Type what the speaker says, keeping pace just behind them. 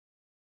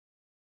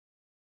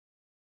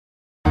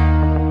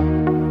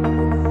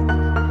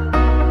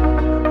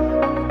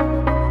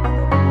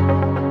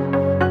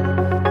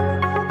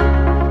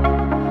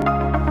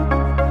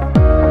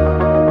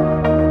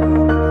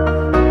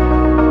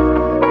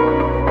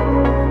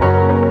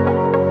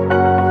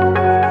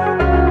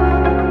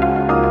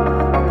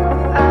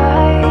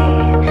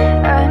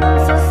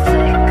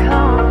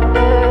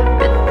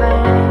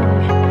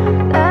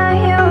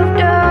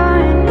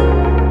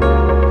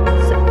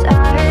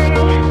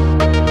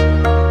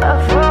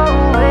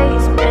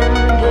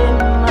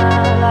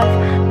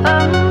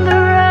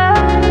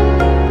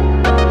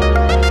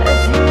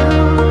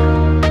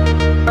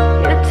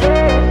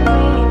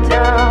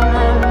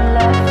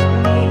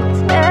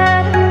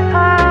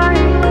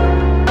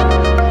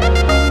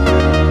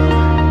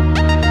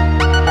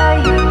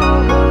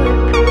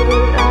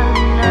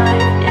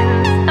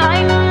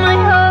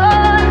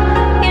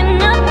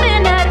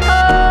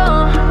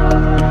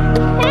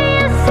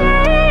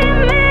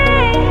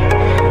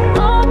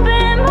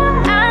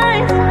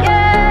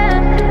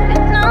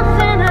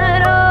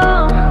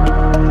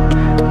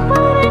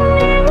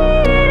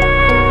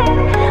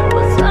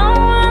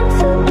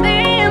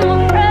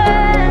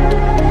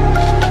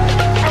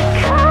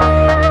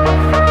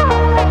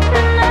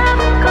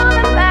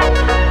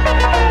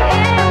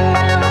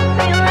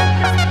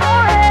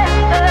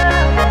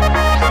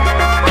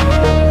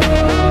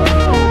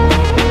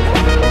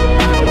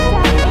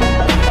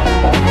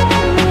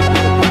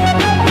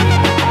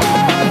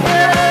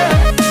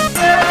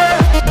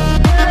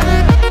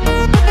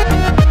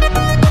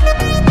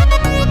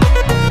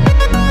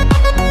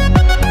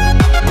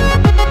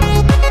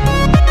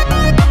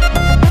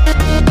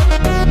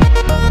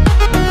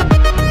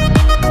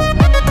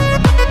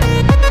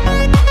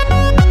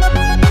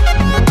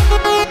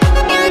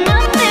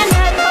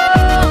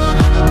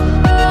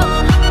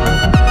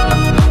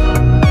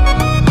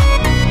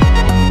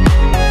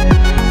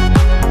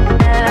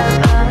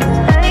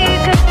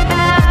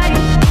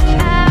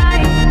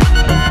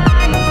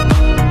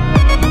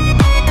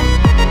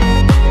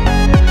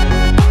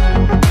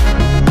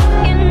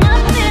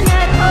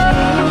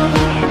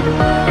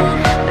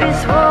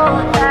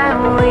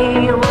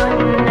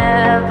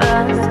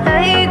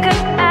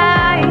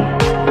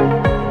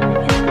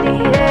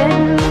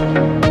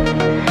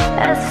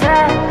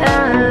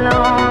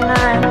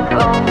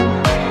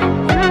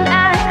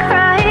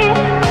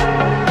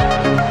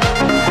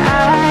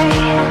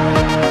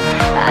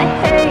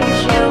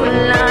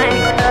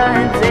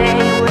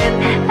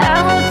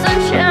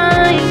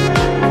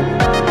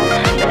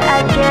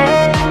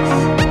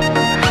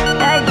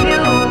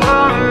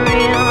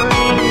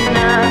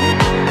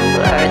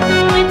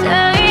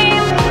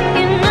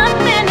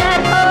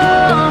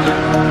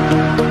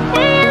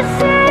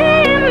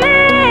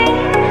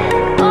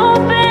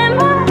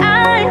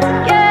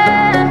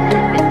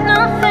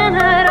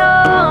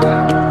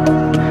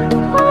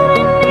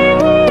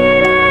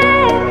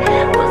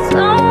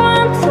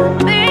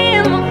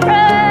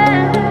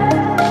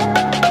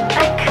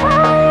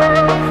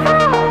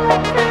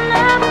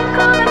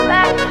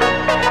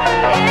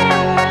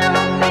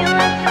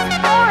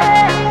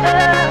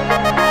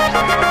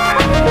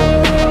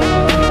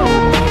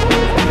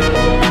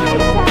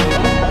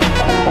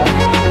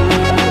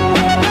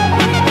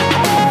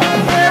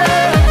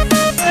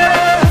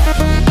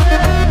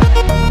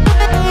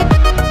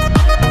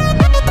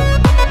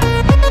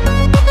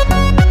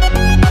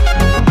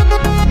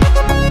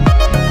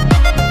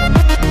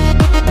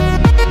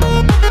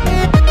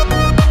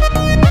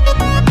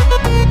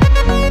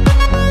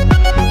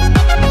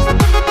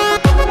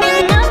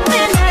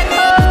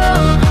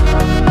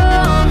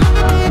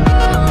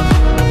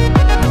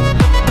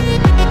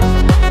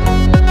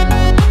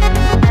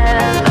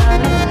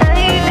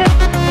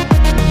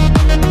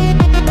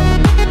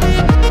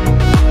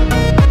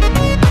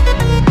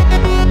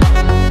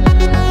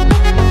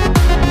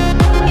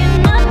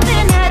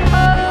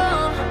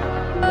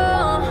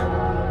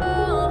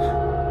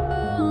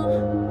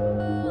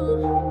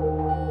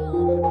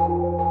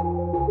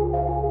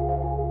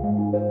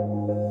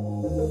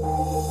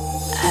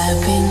I've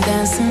been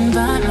dancing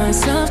by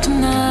myself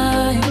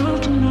tonight.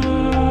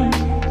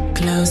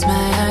 Close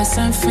my eyes,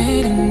 I'm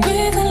fading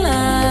with the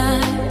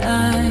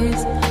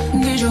lights.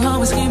 Did you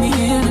always keep me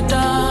in the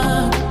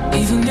dark?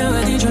 Even though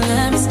I did you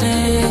let me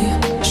stay?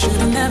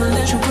 Should've never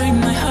let you break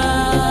my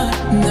heart.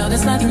 No,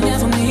 there's nothing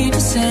left for me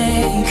to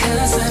say,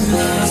 'cause I'm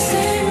lost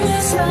in the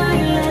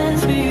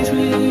silence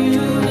between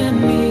you and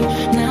me.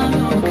 Now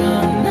you're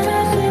gone,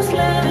 nothing's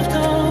left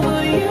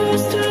over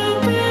used to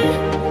be.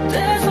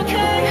 That's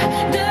okay,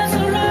 that's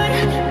alright.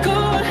 Go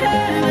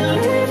ahead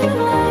and live your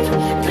life.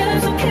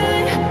 That's okay,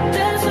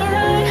 that's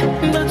alright.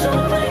 But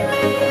don't make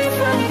me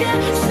forget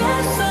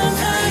sad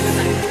sometimes.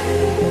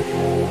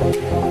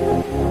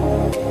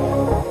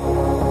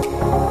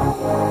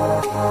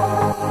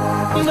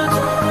 But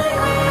don't make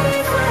me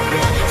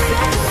forget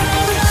sad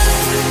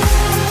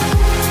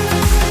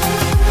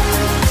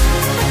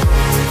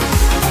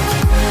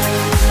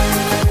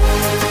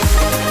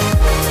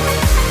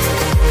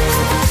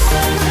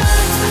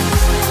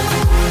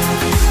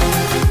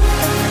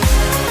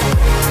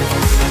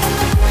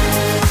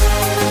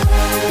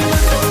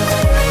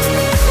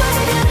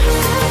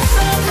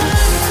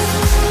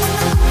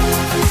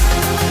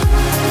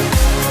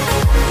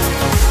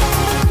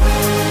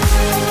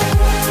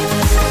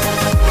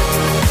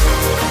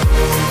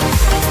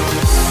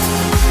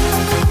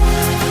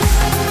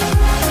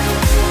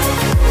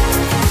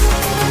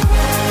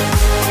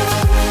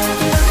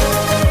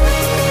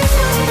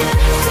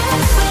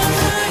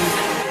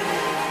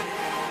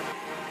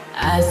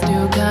I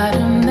still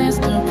gotta miss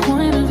the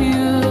point of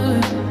view.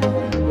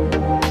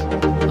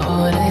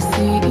 All I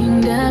see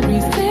in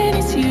everything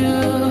is you.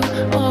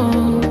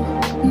 Oh,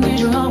 did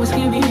you always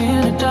keep me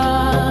in the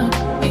dark?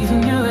 Even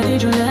you,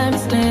 did you let me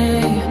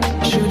stay?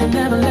 Should've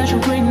never let you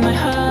break my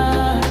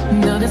heart.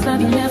 No, there's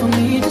nothing left for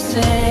me to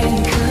say,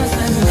 'cause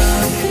I'm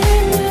lost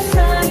in the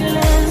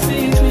silence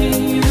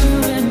between you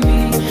and me.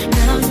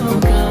 Now you're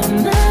gone,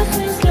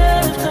 nothing's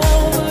left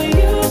over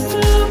used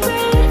to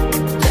be.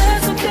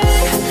 That's okay,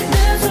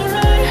 that's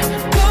alright.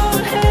 Go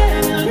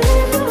ahead and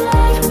live your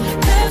life.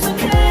 That's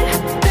okay,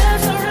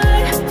 that's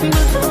alright.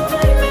 But don't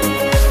make me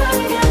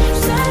forget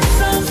sad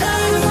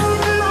sometimes.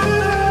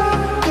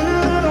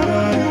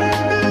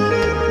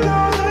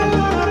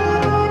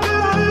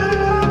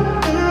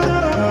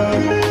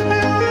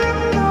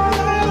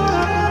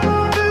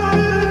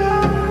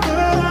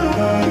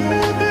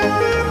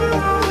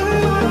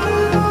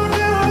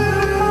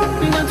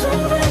 But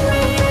don't make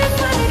me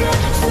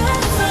forget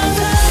sad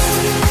sometimes.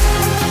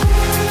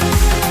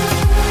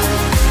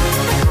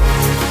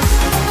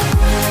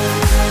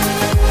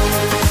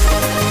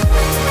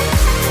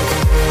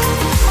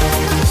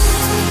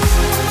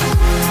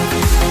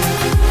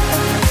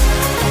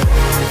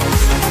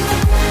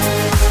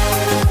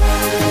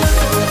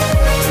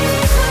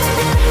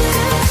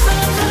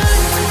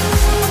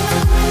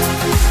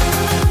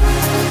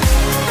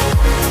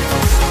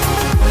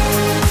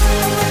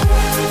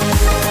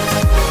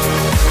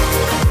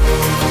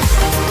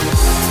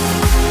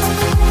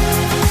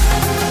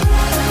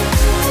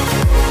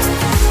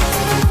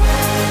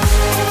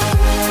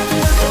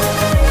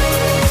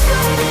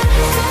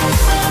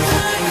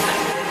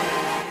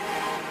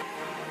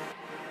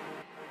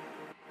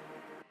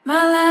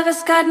 My love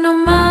has got no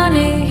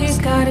money, he's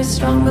got his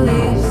strong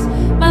beliefs.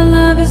 My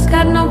love has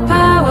got no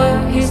power,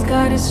 he's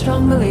got his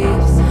strong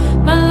beliefs.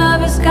 My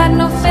love has got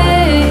no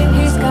fame,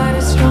 he's got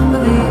his strong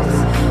beliefs.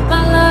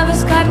 My love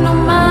has got no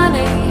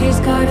money, he's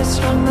got his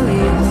strong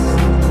beliefs.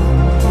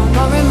 Want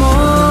more and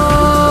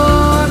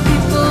more,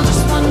 people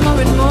just want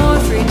more and more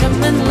freedom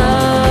and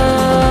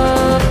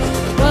love.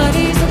 What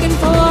he's looking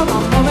for,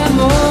 want more and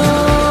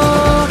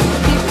more.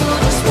 People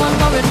just want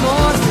more and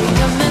more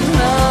freedom and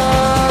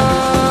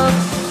love.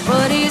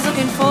 What he's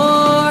looking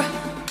for.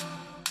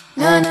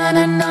 Na na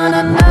na na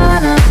na na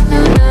na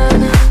na na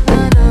na na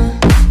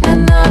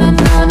na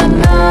na na na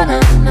na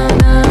na.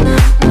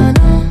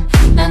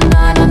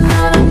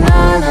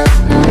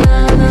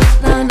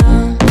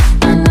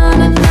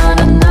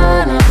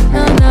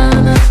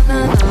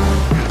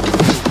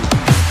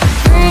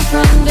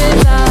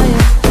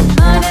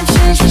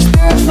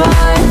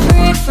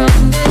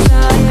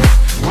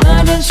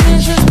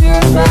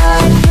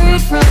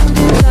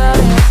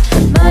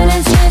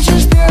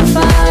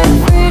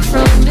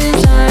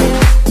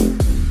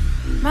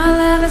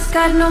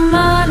 Got no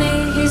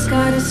money, he's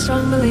got his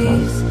strong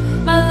beliefs.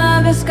 My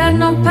love has got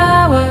no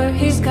power,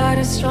 he's got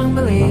his strong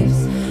beliefs.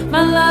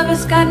 My love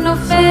has got no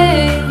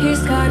fame,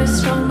 he's got his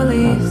strong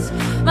beliefs.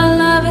 My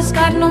love has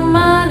got no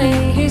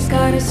money, he's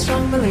got his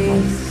strong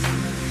beliefs.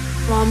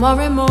 Want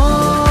more and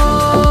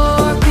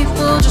more,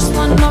 people just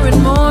want more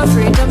and more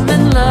freedom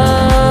and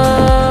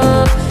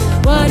love.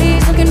 What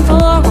he's looking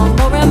for, want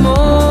more and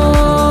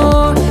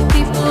more.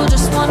 People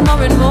just want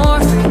more and more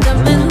freedom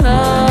and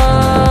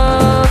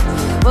love.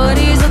 What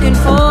he's looking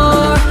for.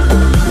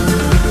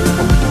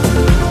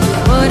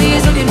 What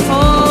he's looking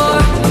for.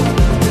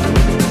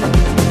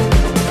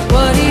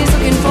 What he's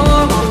looking for,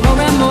 want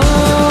more and more.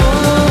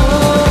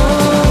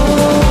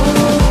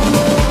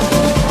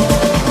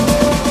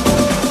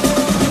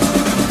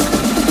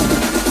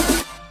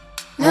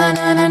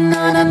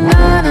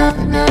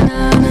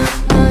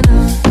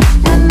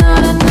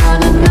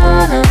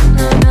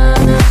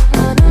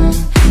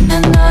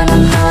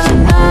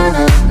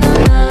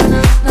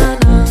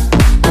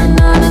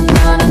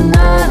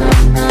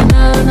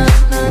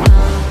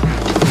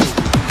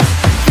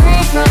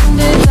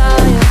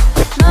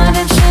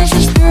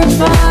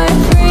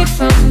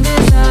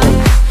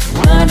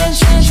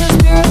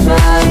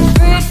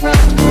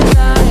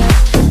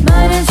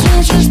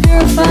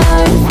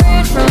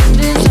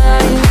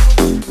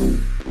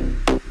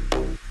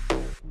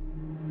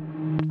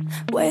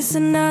 Waste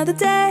another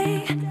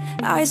day,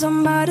 eyes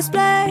on my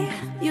display.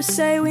 You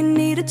say we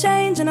need a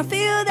change and I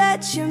feel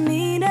that you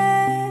mean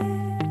it.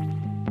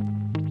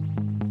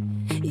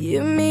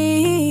 You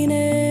mean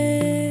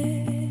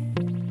it.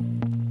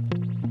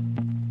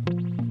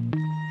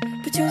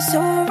 But you're so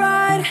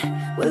right,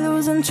 we're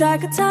losing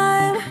track of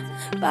time,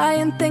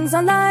 buying things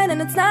online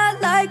and it's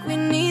not like we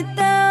need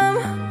them.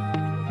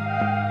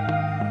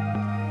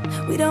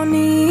 We don't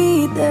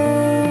need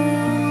them.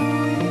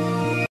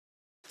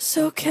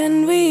 So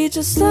can we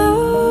just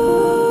slow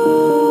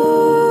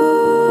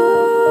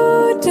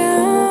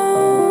down?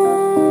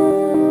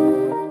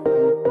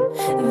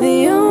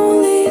 The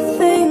only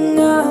thing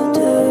I'll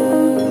do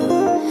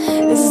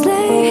is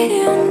lay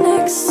here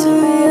next to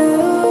you.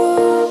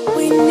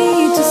 We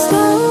need to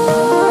slow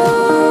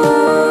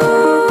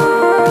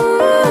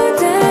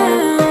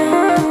down.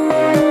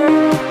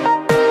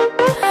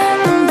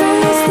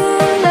 Embrace the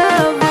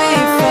love we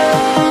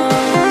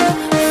found.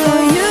 For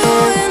you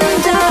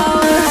and I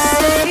was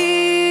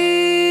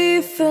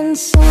safe and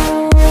sound.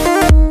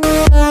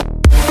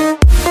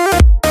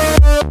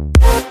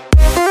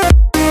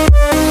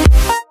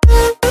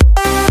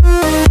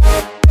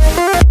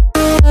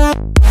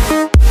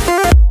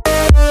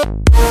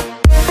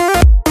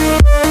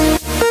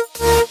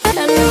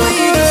 And we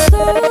just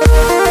slow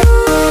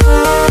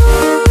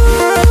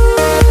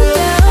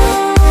down.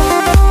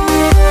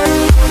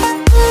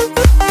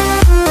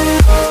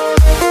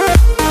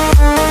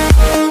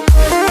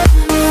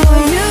 For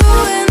you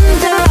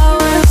and I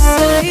was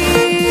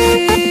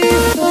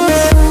safe and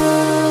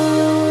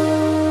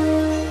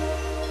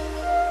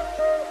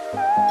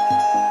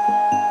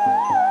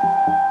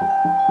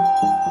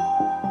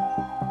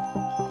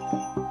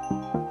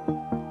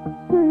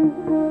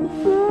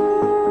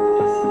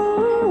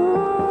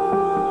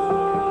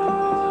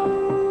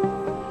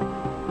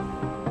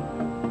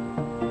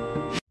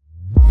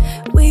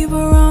we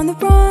were on the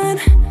run,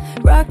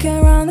 rocking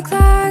around the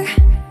clock.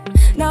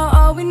 Now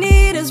all we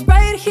need is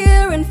right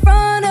here in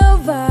front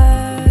of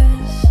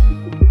us.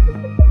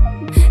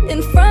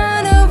 In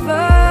front of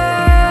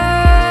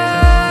us.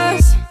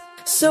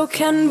 So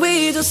can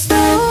we just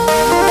slow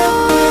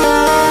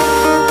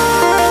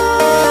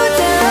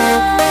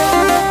down?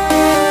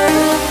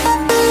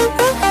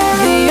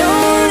 The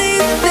only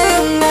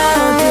thing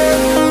I'll do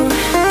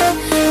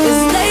is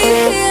lay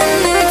here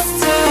next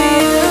to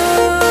you.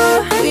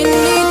 We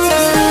need to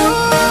slow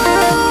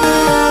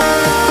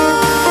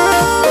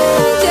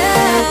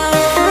down.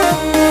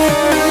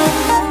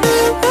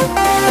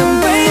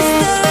 Embrace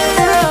the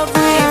love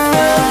we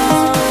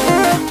found.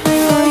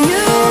 For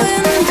you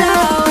and I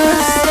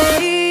was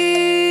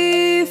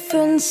safe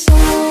and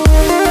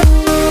sound.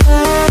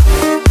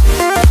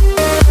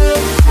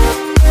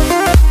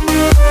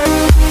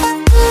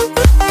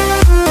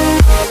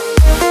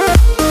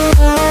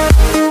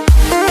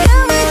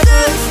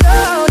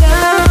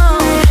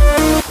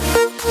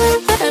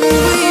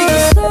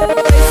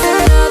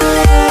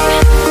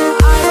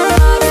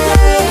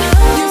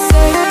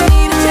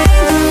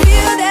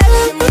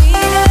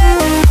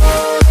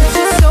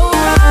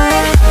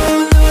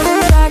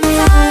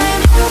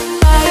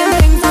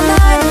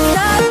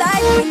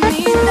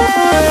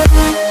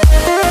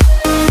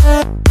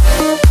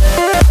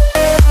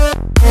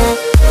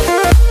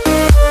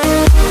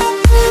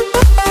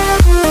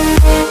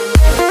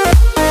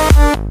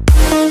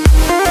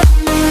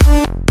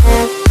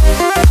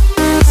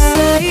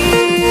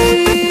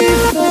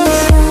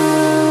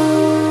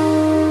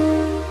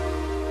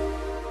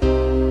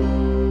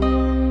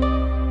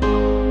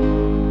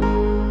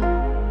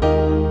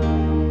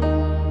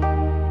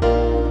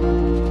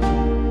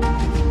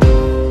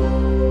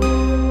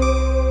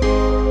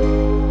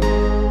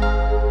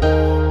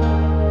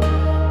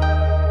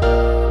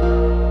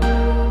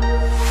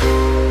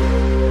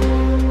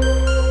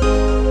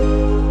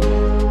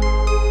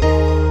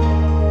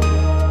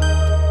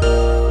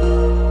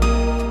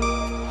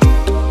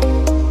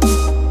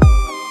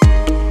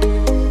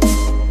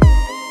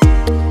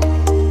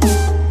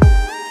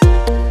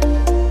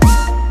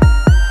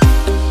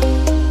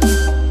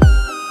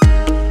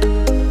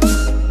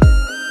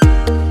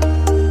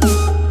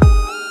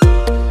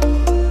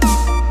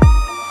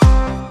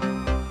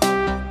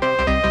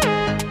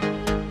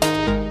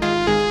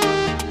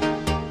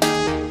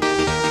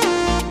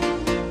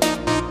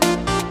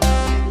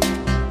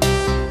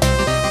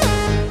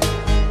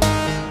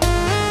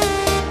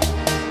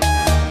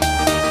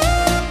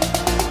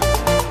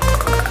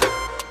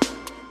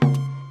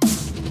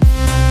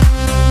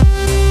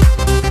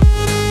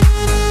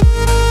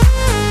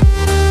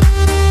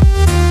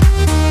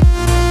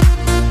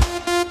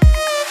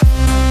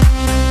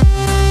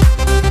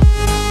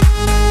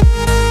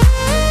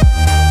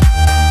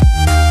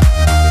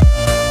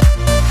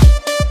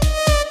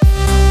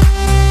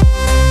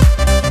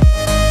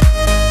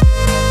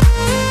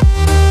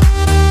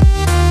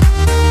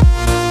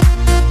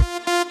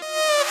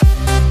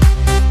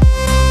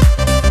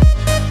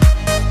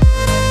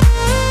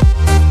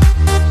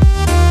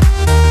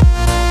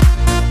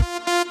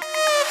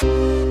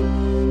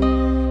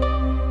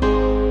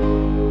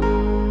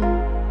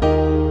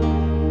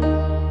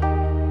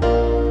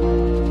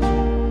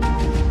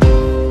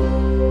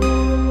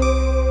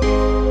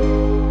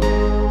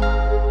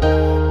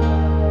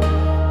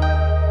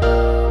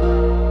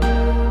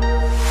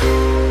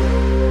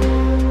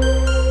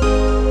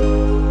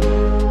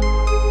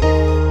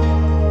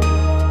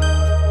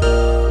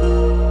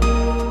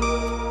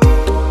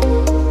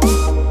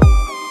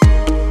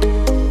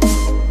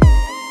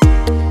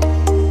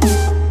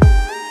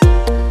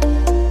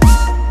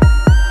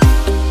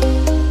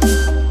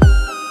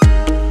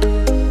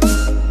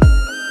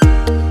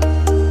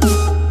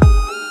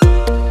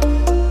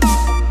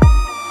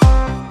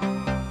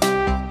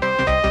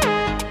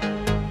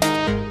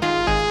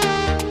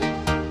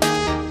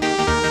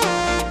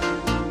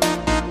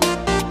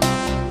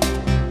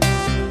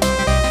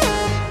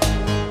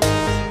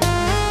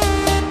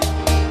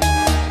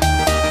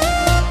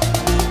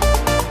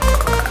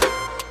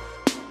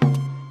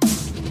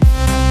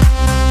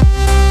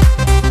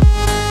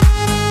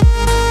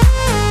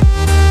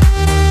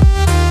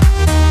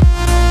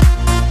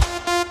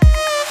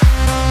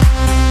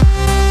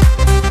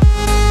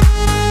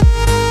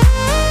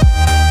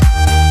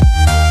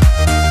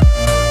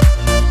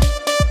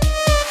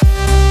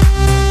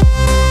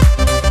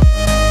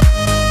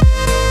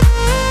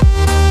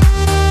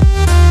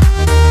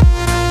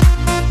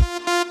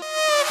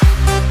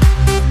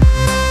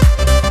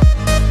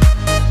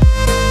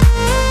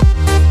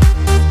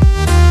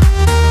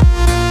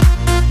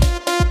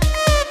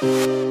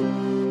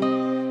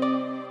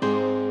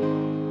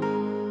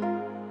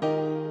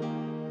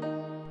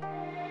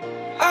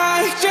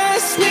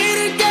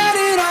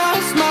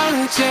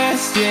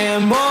 best, yeah,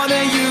 more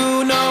than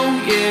you know,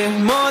 yeah,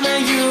 more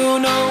than you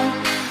know.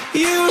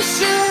 You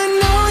should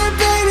know it,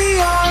 baby,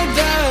 you're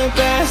the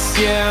best,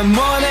 yeah,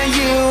 more than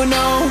you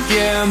know,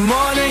 yeah,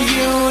 more than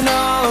you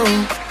know.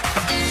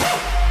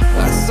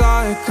 I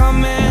saw it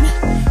coming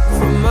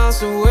from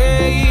miles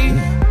away.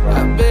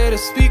 I better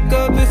speak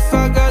up if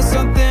I got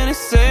something to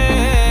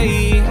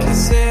say,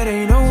 'cause it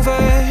ain't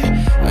over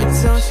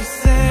until she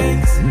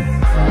sings.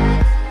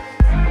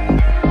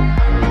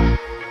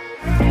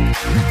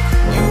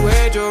 You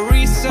had your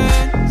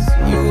reasons,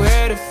 you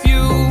had a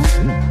few,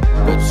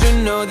 but you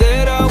know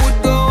that I would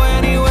go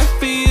anywhere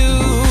for you,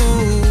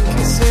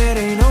 'cause it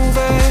ain't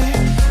over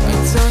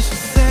until she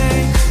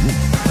sings.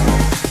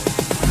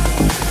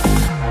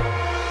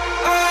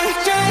 I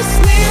just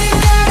need to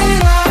get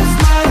it off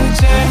my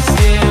chest,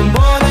 yeah,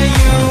 more than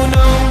you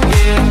know,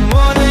 yeah,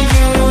 more than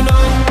you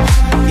know.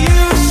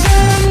 You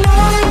should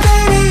know it,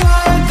 baby,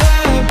 you're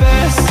the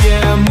best,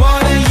 yeah, more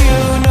than you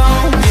know,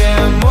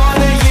 yeah, more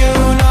than you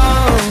know.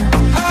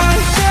 I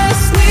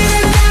just need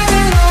to get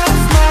it off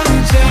my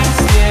chest,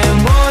 yeah,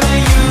 more than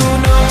you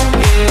know,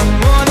 yeah,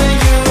 more than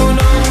you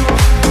know.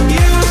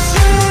 You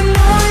should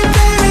know it,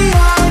 baby,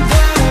 you're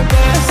the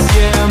best,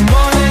 yeah,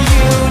 more than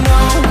you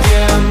know,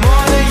 yeah,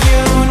 more than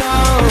you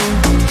know.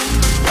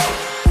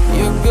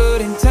 Your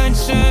good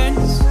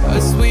intentions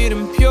are sweet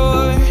and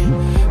pure,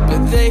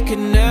 but they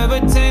could never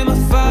tame a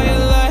fire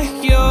like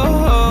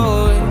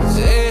yours.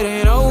 It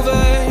ain't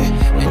over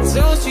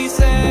until she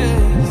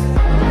says,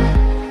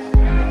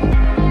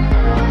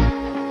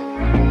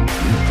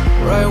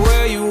 right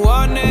where you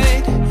want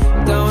it,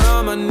 down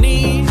on my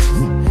knees.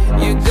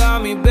 You got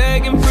me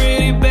begging,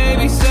 pretty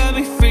baby, set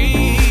me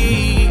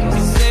free,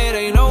 'cause it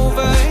ain't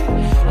over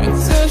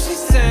until she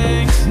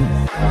sings.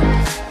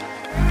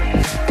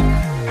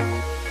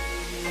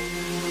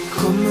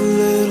 Come a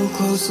little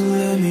closer,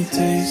 let me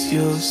taste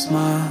your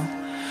smile,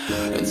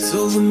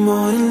 until the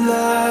morning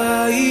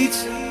light.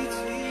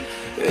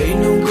 Ain't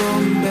no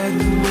going back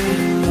the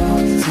middle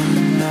of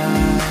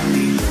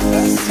tonight.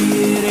 I see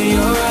it in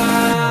your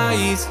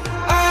eyes.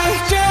 I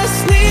just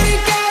need to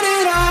get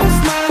it off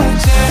my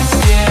chest,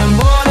 yeah,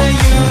 more than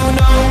you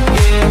know,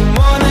 yeah,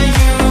 more than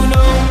you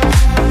know.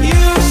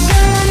 You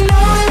should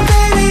know it,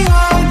 baby,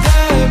 you're the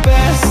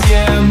best,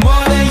 yeah,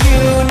 more than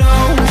you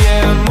know,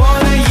 yeah, more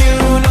than you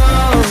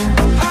know.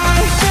 I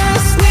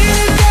just need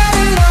to get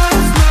it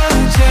off my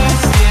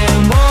chest, yeah,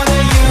 more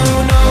than you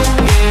know,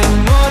 yeah,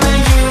 more than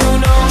you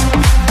know.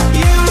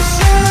 You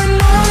should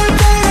know it,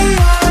 baby,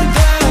 you're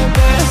the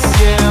best,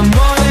 yeah,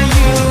 more than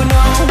you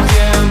know,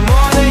 yeah,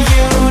 more than you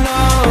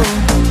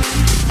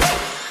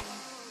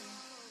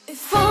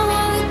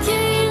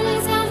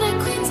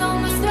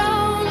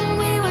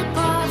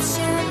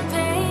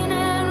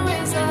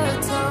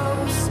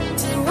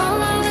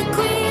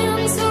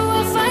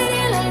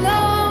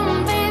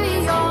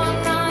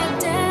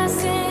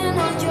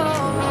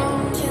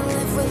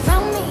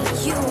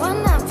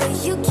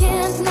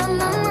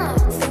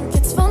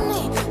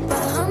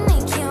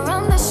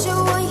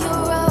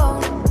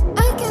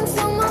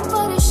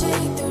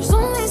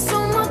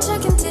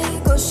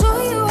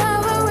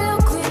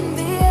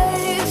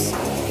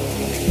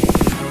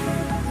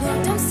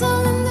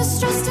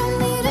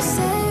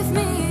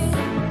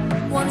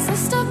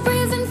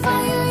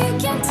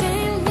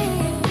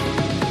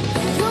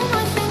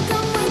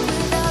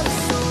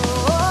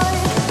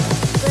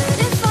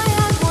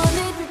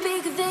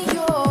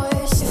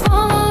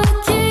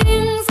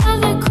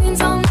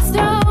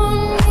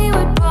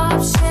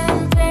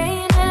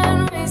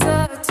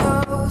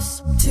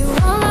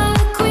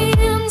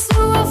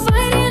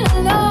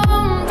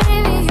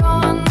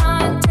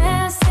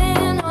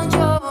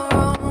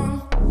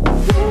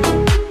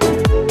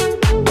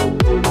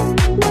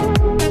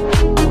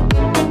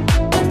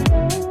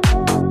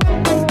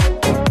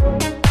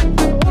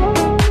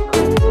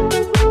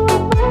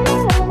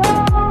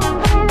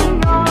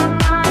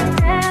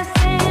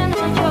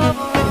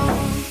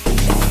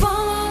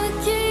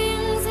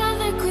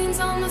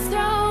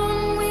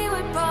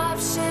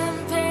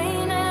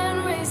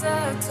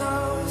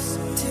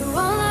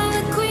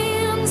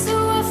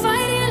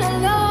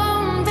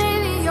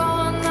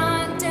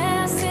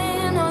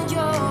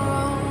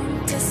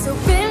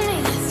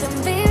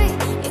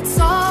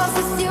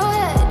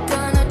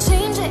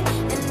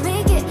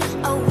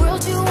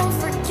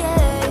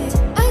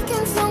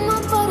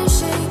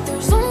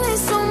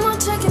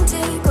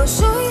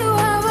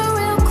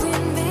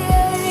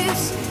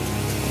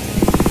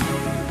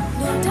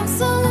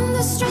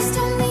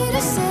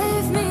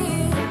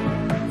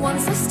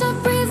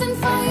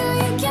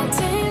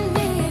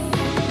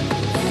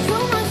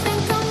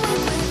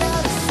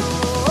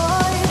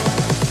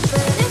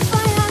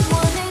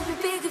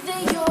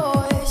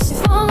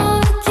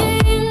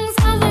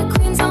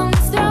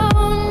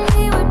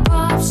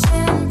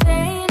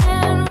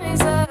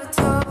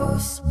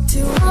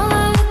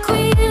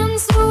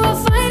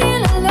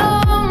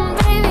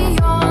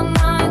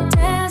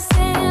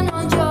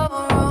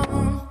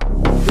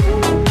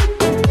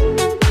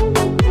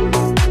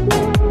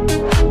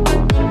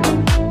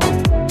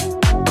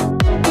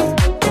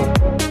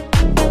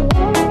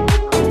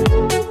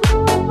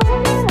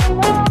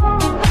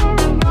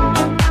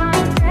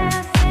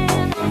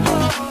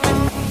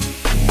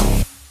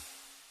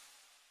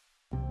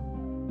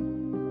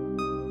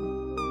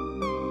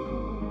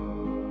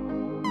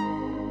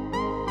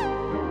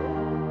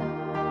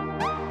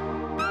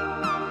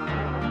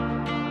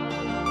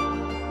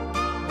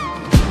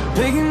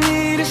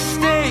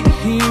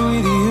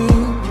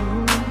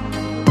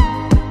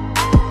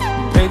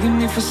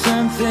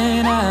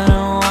something I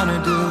don't wanna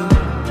do.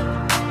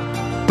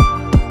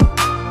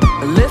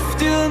 I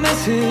left you a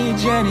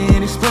message and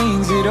it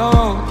explains it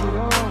all.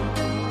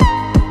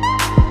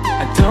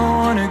 I don't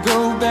wanna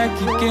go back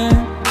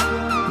again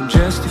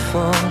just to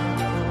fall,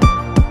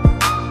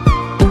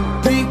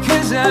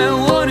 because I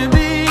wanna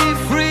be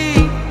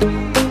free,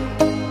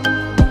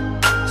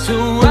 so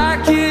I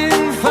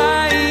can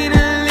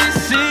finally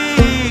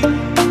see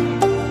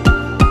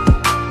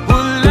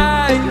what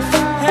life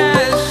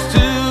has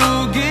to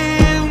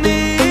give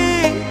me,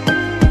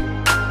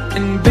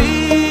 and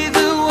be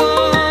the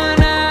one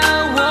I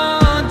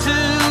want to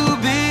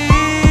be.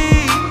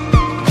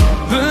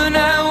 But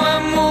now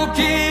I'm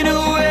walking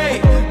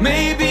away,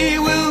 maybe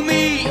we'll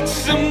meet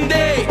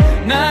someday.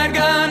 Not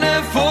gonna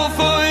fall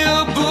for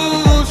your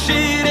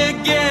bullshit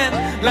again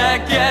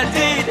like I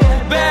did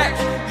back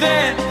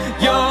then.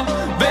 You're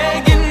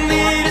begging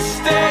me to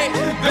stay,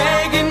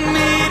 begging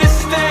me to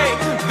stay,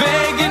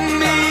 begging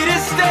me to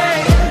stay.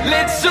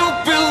 Let's hope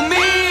we'll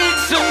meet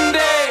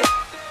someday.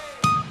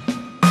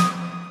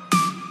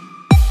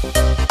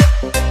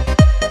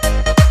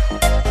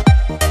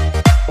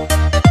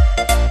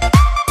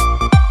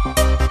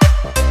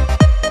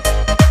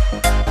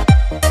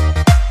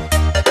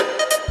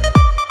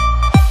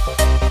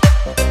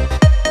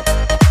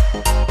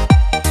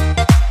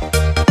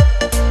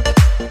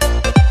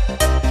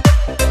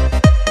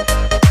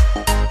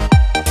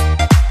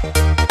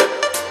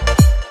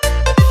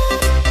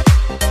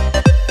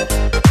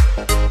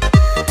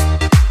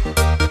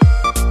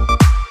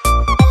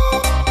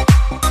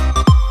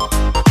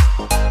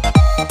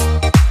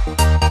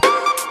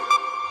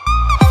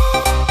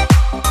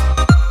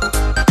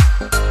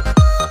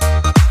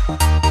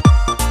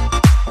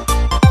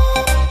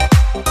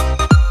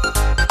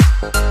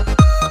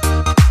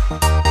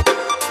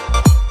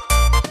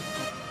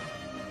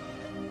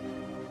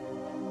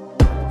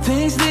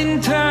 Things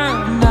didn't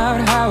turn out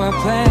how I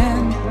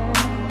planned.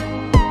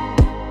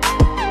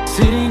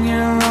 Sitting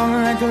here alone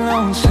like a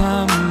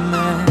lonesome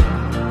man.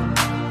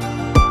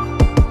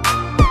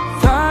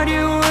 Thought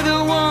you were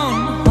the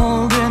one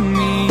holding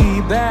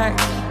me back,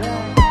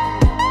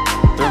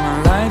 but my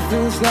life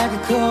feels like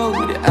a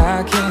code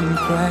I can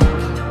crack.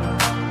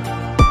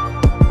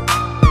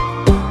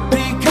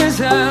 Because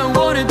I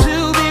wanted to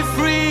be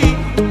free,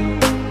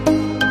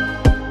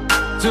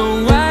 so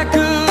I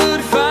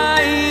could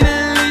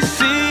finally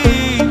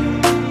see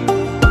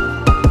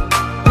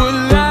what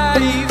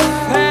life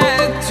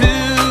had to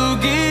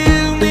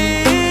give me,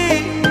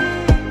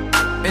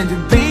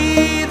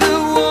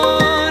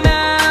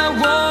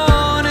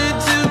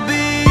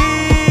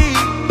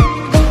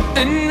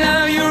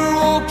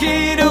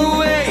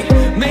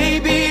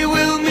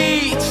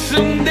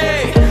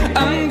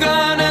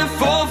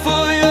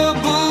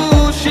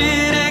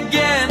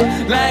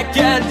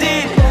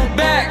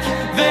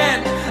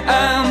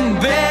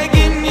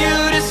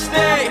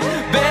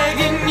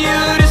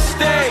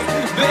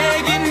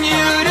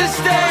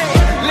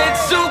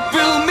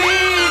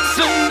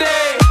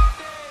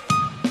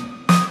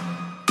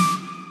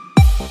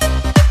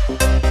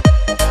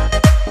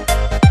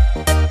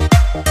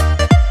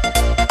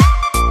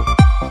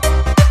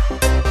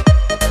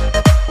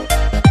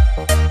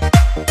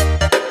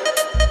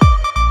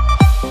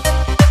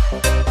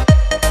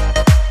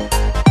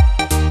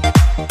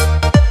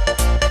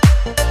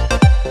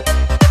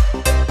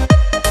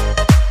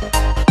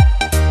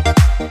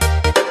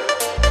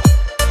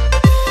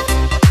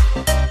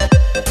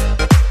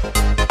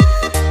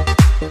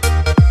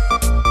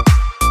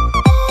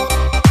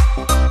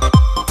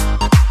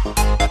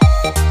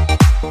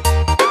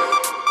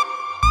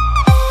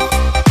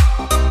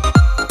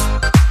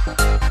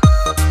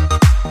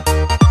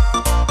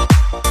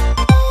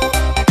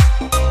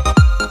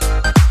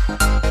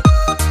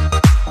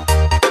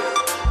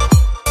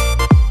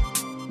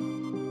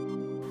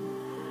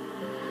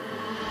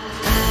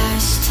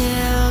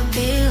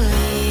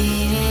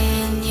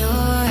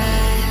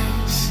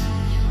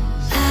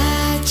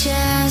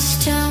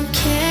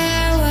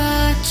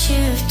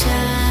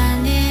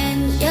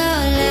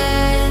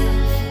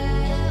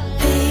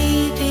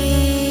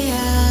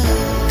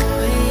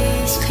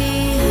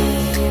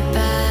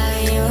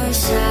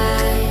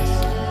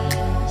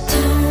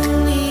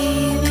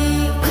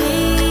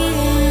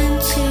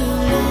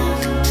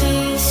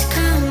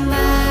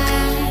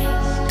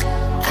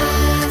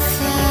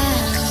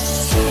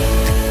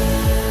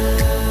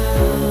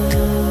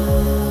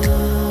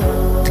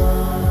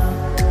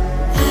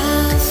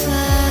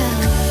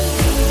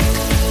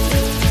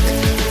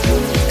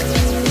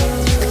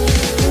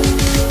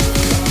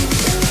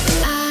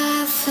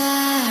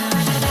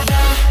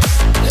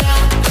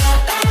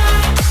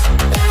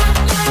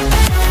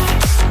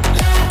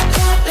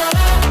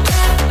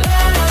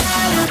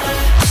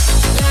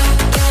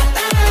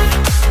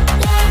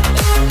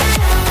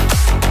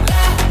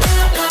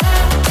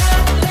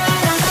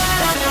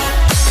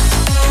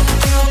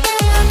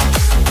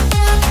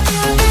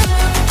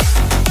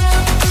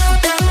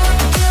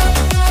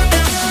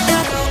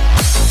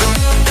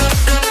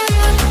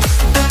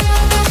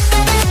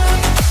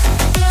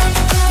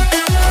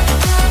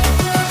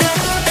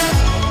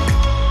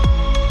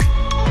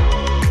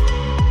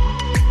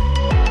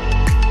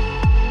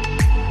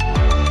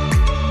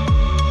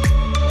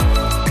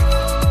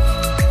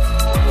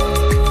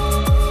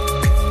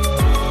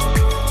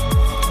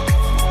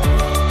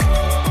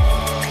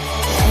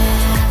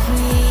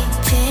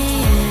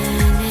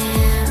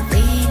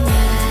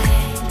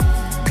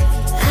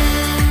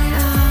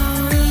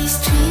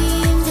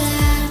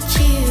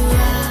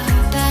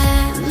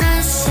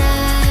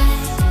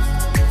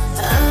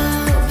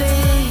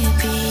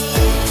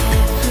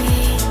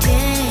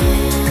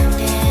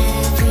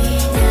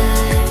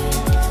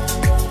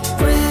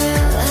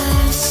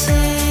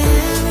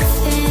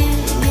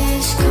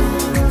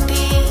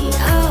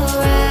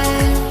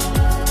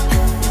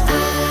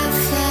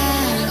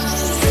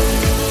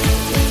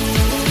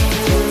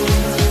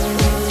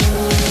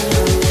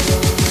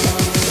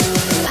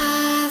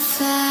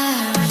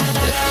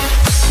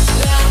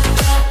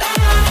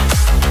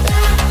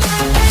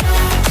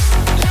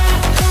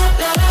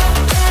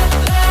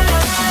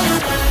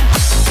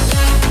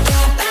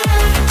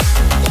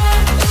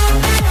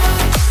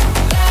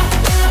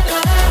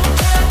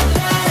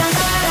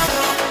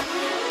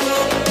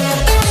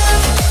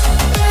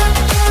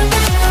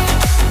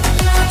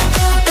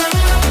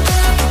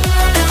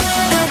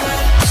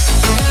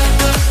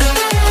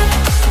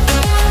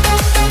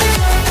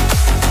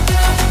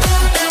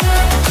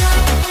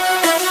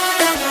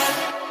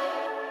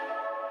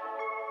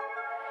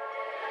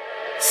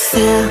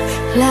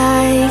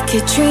 like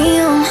a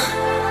dream.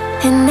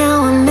 And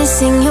now I'm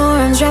missing your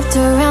arms wrapped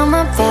around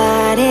my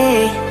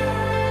body.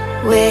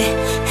 Where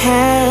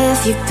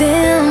have you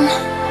been?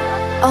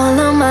 All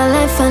of my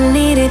life I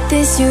needed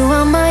this, you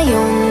are my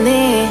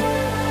only.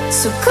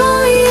 So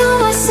call me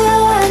on my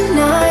cell at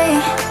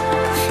night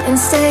and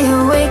stay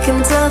awake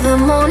until the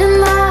morning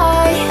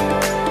light.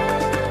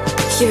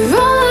 You're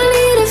all I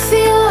need to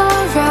feel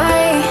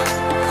alright.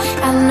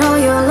 I know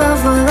your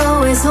love will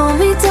always hold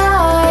me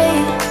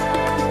tight.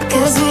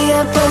 Cause we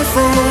are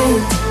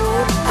perfect,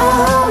 I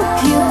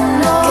hope you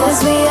know. Cause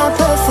we are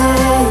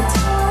perfect,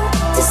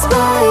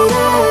 despite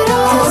it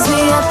all. Cause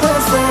we are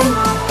perfect,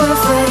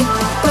 perfect,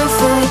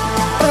 perfect,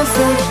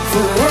 perfect.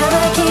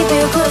 Forever keep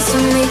you close to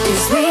me.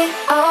 Cause we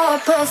are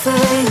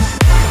perfect.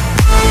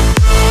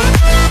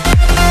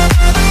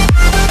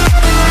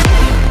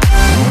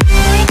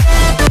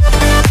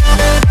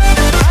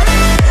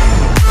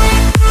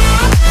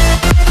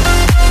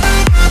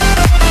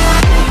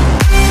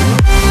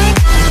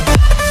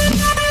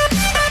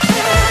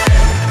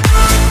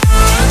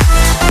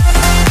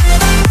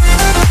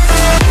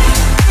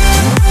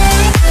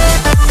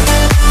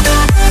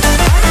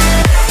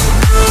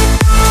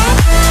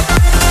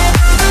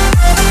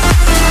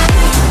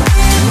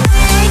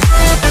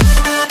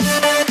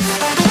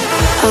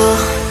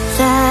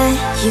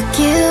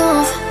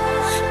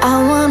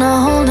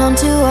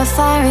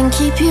 Fire and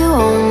keep you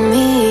on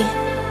me.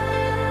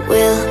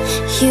 Will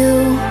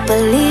you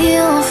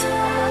believe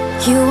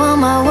you are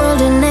my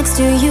world and next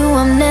to you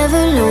I'm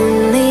never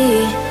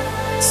lonely?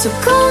 So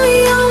call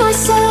me on my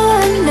cell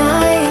at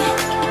night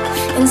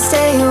and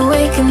stay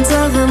awake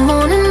until the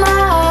morning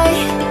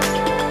light.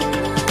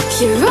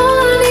 You're all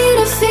I need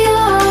to feel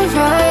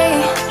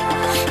alright.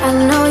 I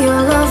know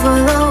your love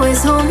will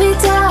always hold me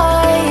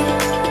tight.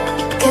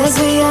 Cause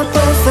we are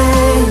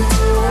perfect,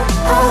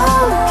 I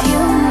hope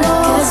you know.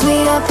 Cause we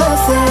are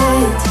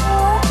perfect,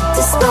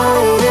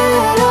 despite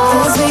it all.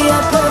 Cause we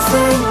are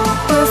perfect,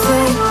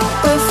 perfect,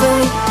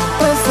 perfect,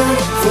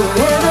 perfect.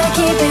 Forever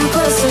keep you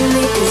close to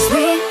me. Cause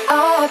we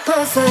are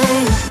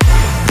perfect.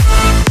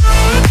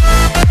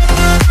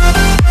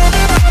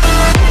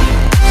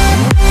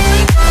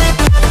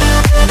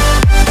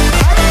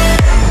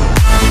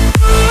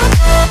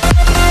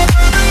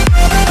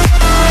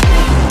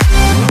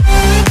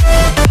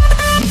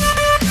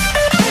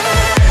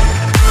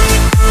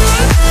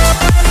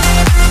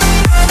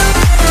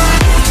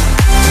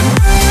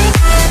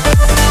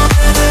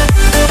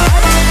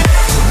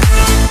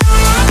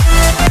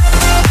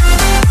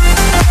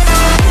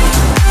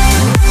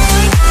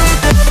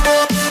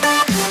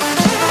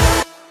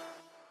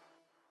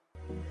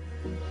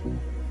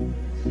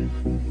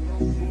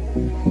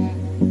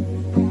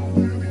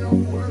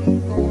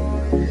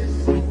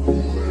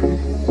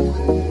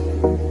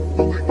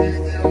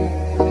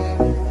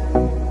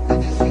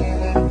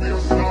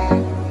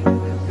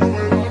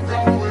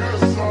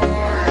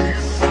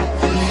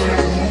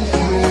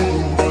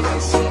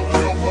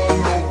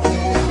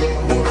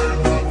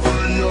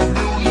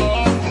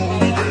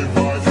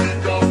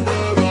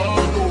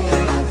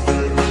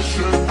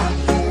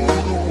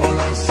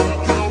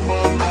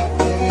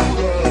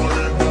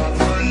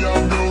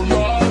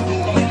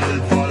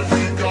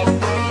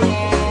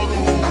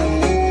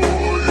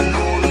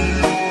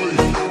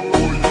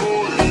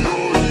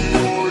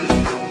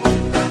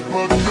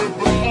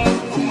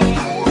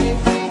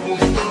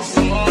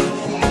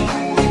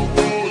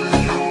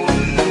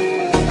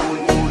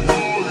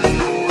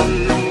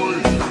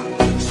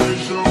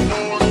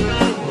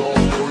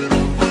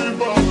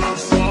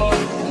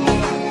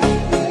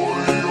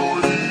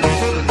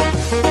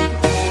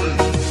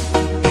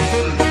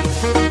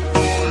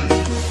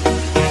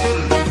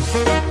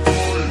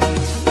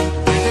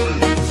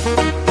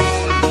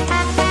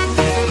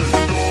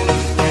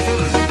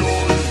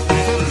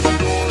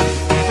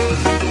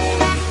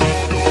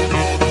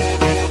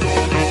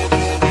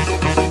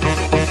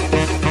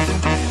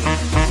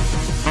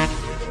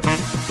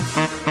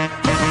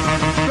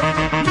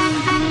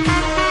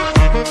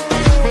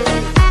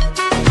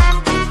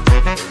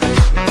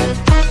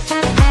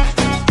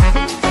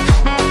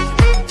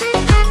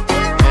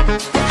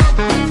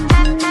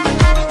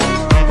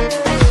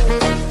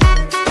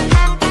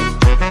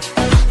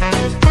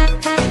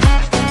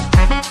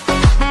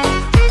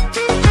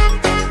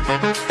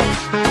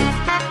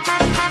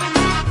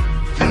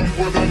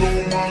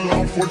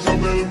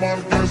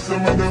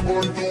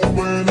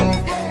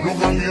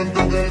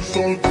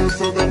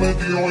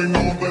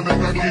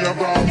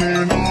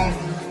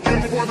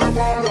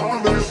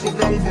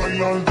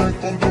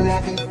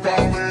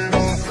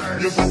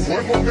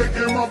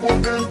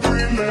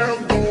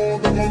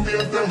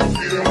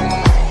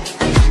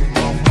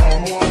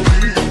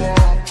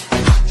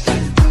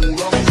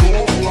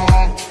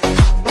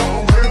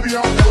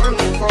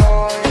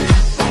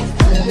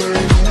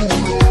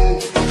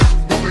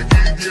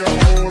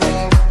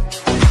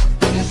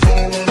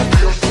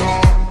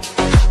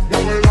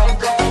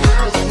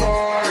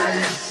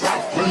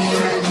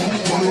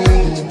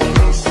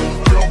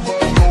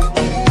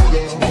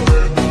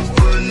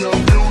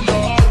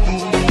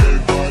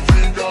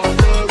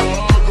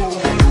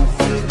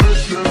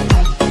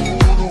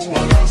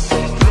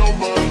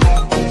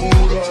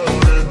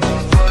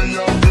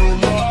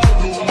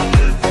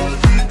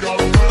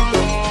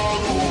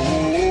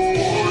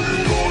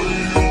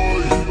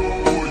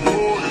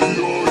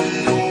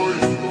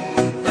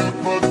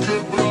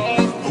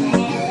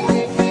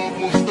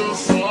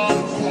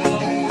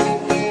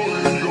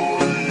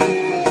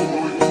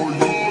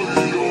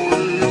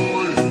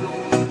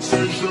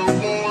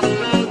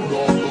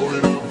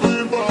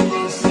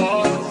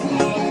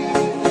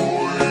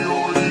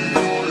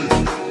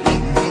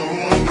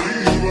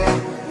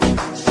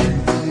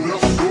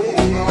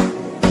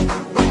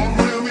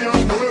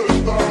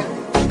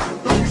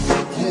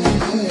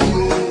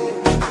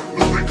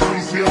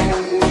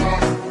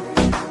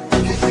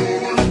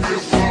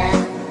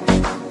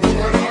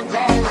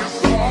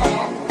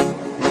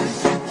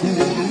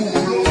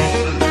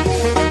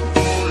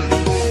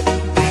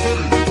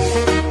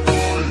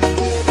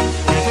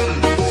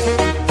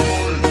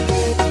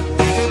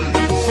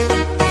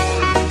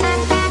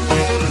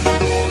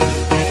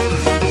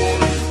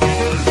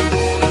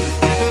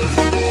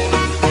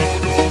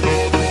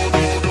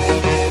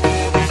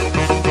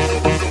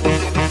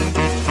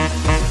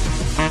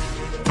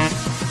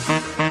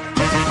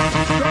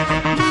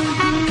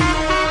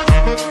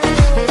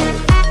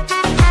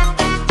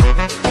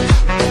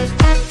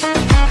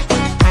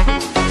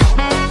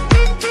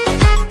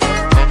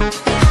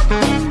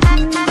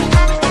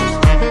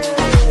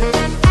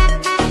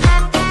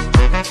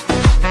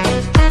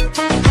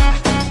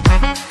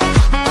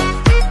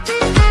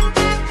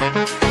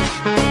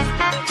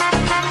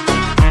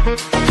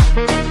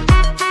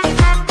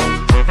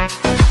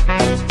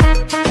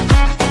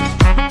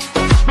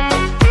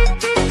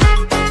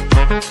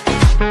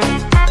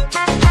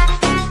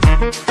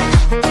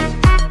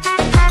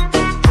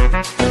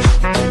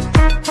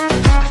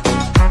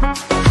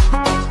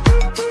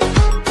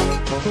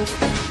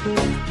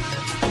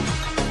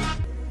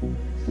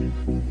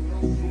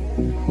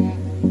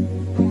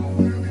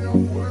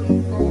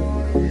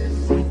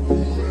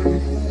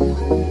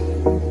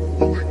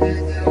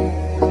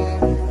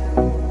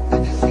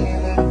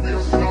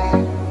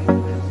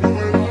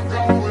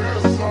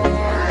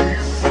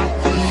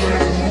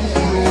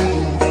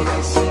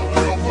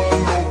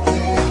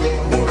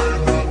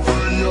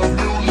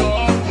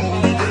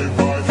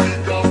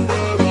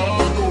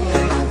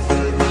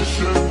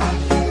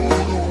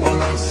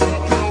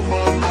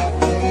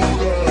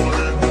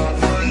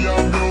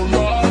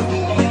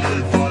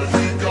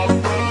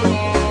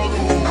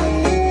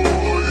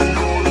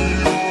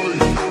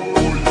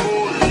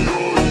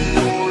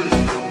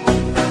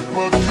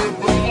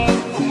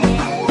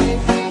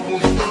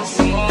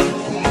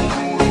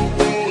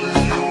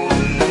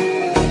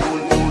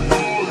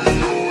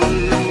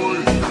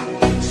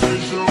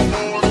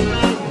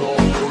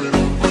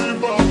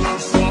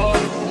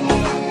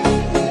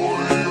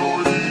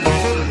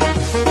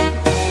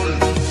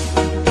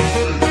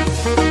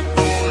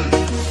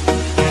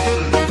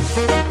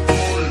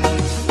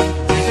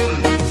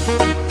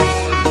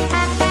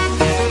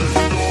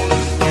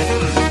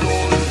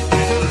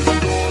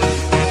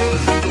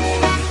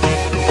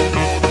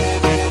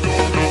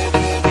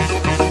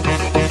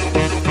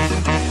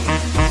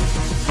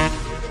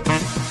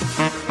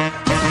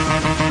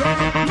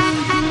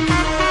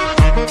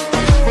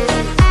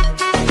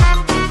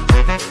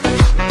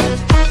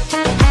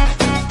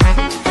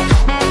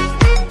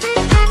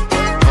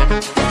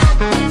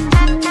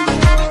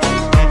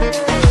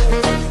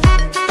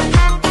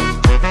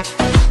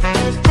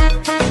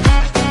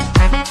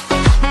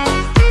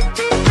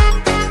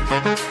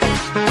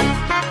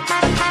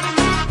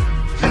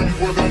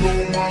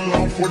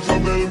 fuerza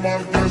del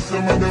mar que se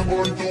mete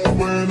por tu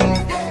pena,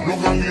 lo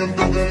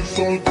caliente del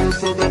sol que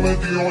se te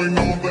metió y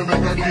no te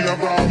deja aquí a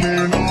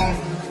caminar.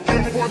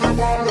 ¿Quién puede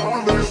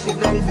parar eso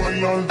que al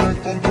bailar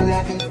descontrola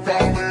tus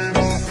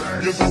cadenas?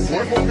 Y ese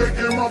fuego que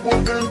quema por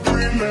dentro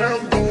y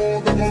lento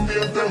te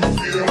convierte en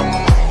fiera.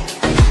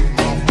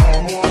 La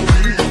mano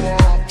arriba,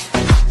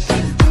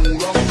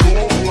 cintura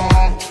sola,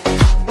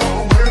 da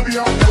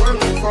media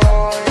vuelta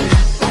y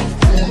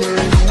sacude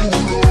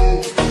duro.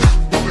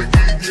 No te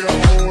quites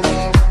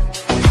ahora,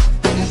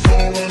 que tú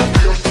solo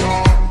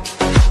empiezas.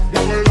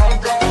 Mueve la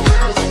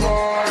cabeza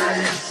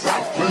y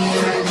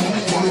sacude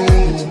duro.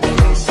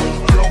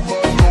 Llama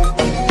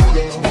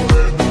locura,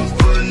 morena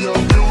estrella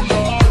de un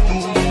lado,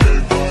 que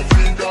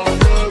califica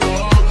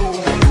pedazo,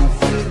 que no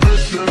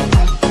ofrece el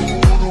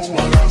futuro.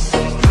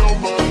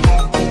 Llama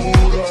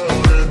locura.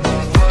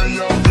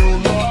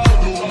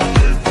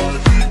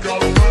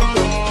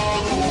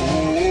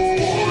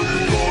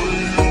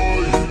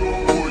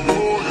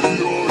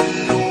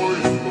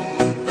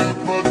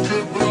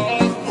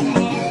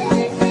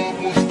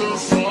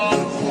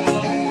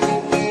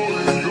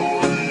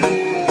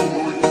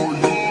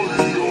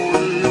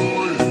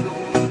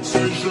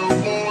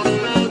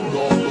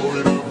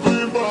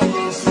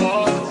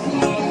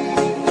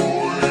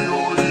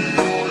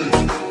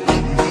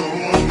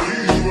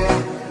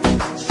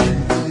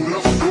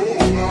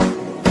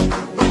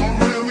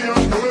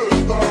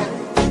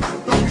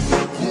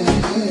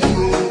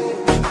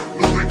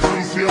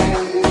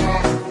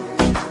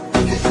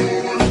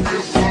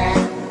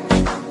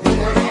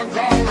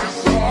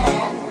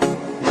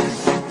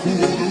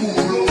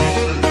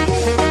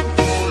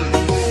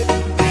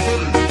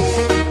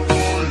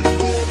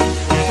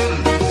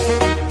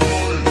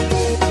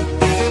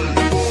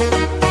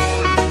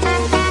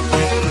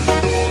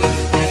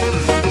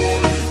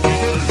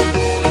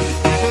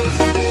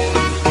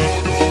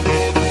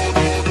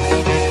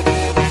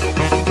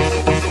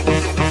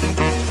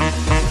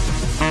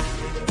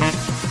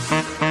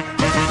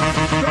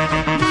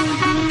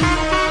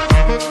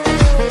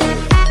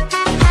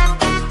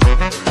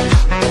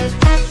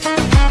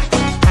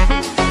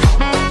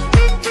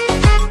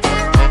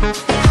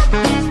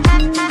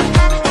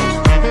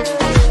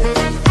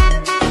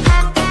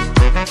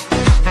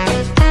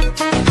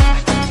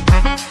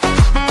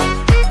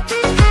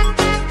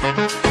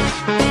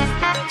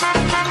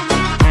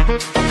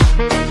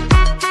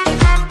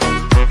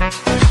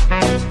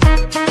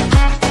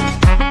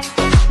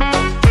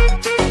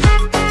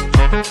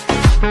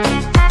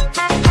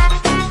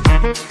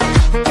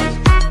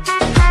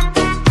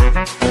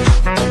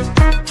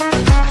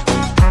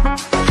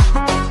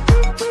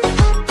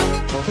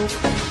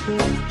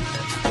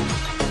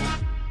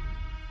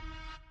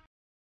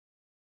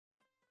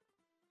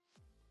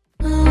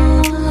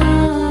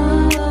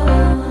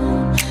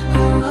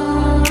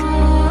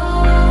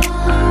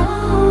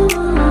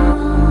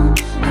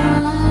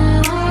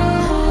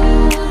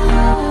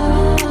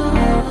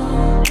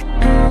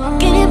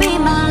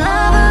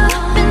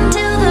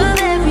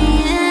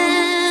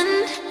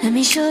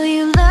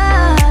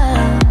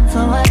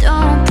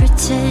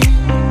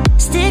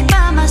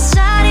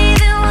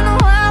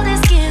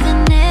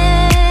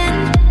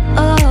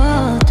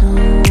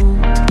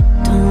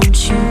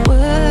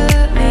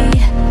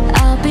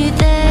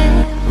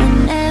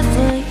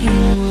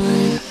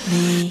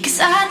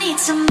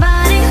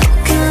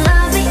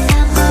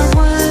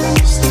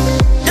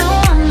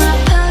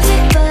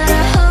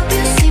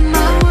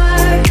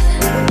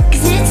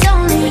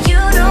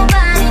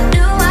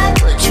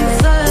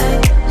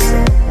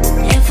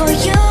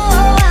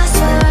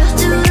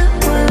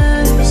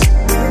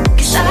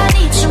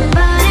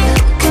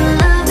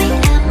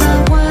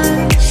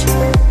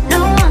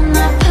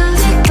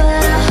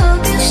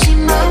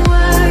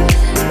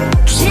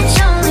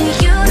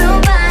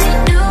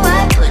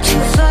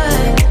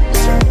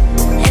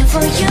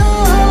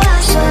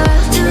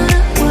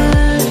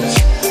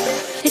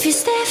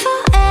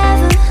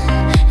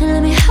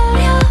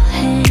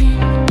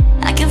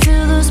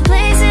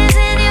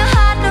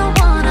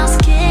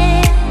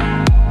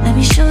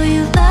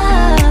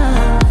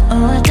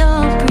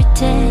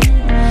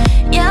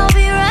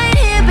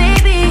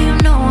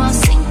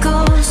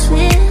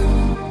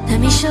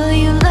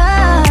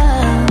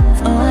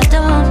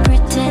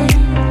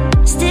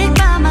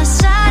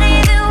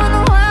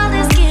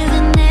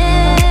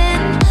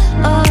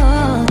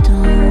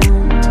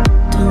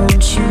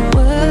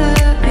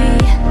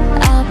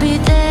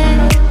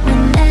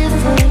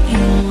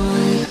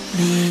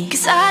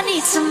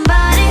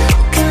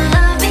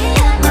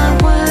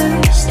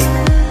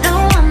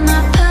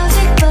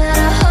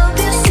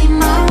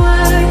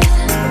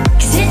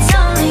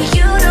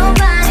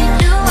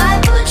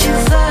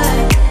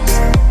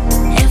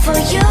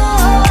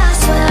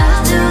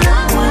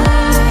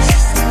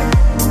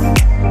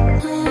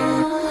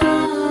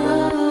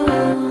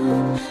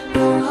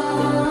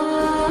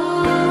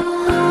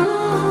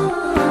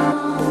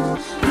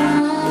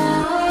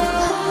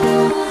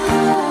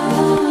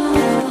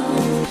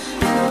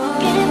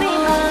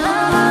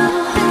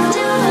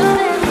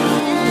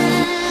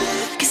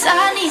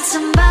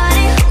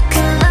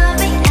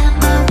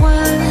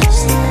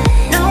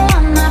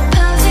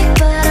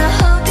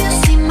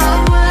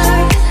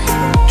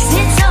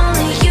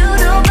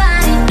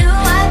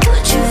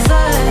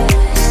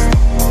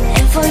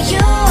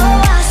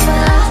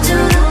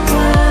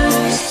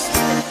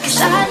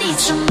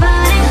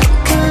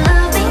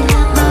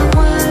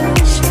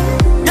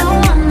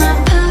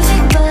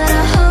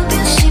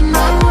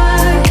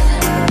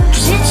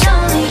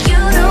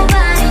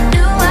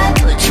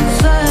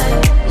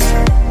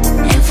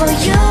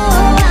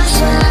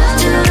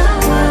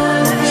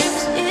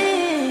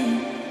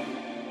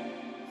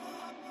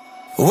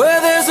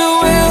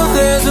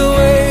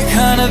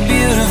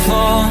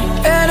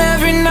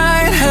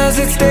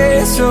 it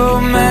stays so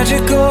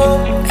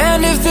magical.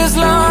 And if there's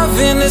love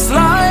in this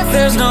life,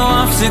 there's no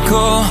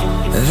obstacle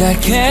that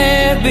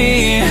can't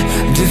be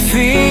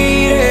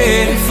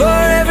defeated. For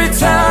every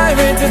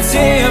tyrant, a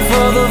tear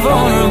for the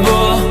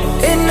vulnerable.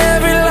 In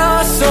every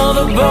loss, all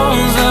the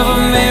bones of a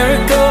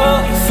miracle.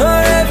 For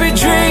every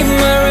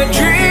dreamer, a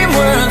dream,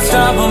 we're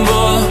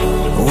unstoppable.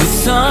 With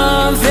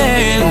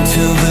something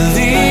to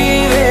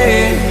believe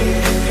in.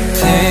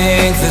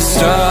 Thank the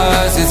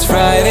stars, it's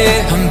Friday.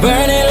 I'm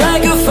burning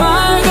like a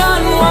fire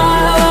gone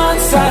wild on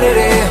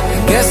Saturday.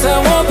 Guess I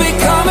won't be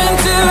coming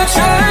to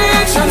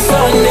church on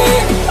Sunday.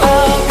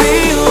 I'll be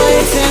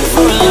waiting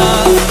for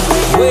love,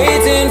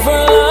 waiting for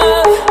love.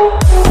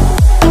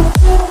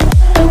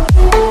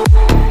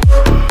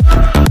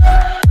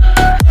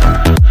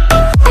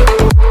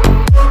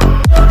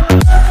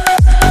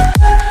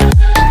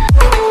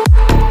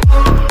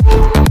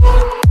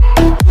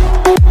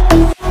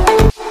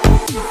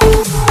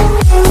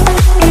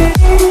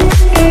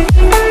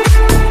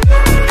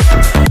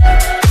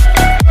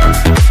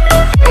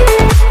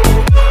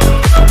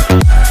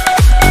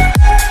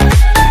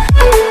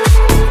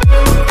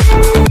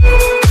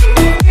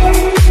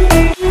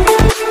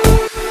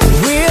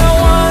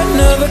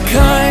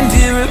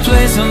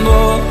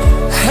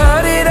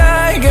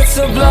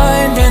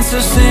 So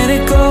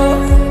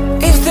cynical.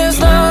 If there's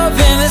love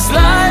in this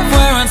life,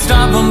 we're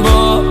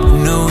unstoppable.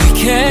 No, we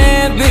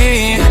can't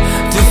be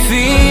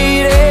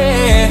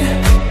defeated.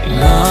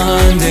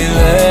 Monday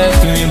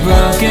left me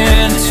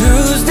broken.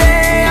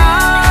 Tuesday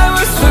I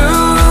was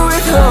through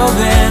with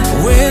hoping.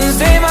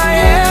 Wednesday my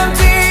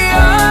empty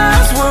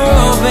arms were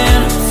open.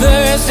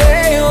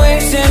 Thursday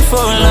waiting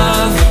for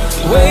love,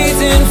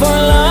 waiting for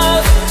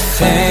love.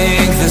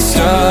 Thank the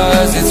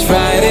stars, it's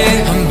Friday.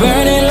 I'm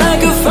burning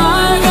like a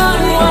fire.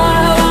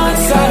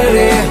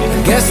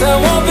 Guess I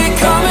won't be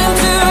coming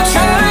to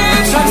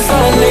church on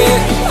Sunday.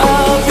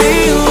 I'll be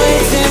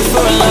waiting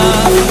for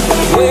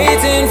love,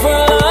 waiting for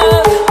love.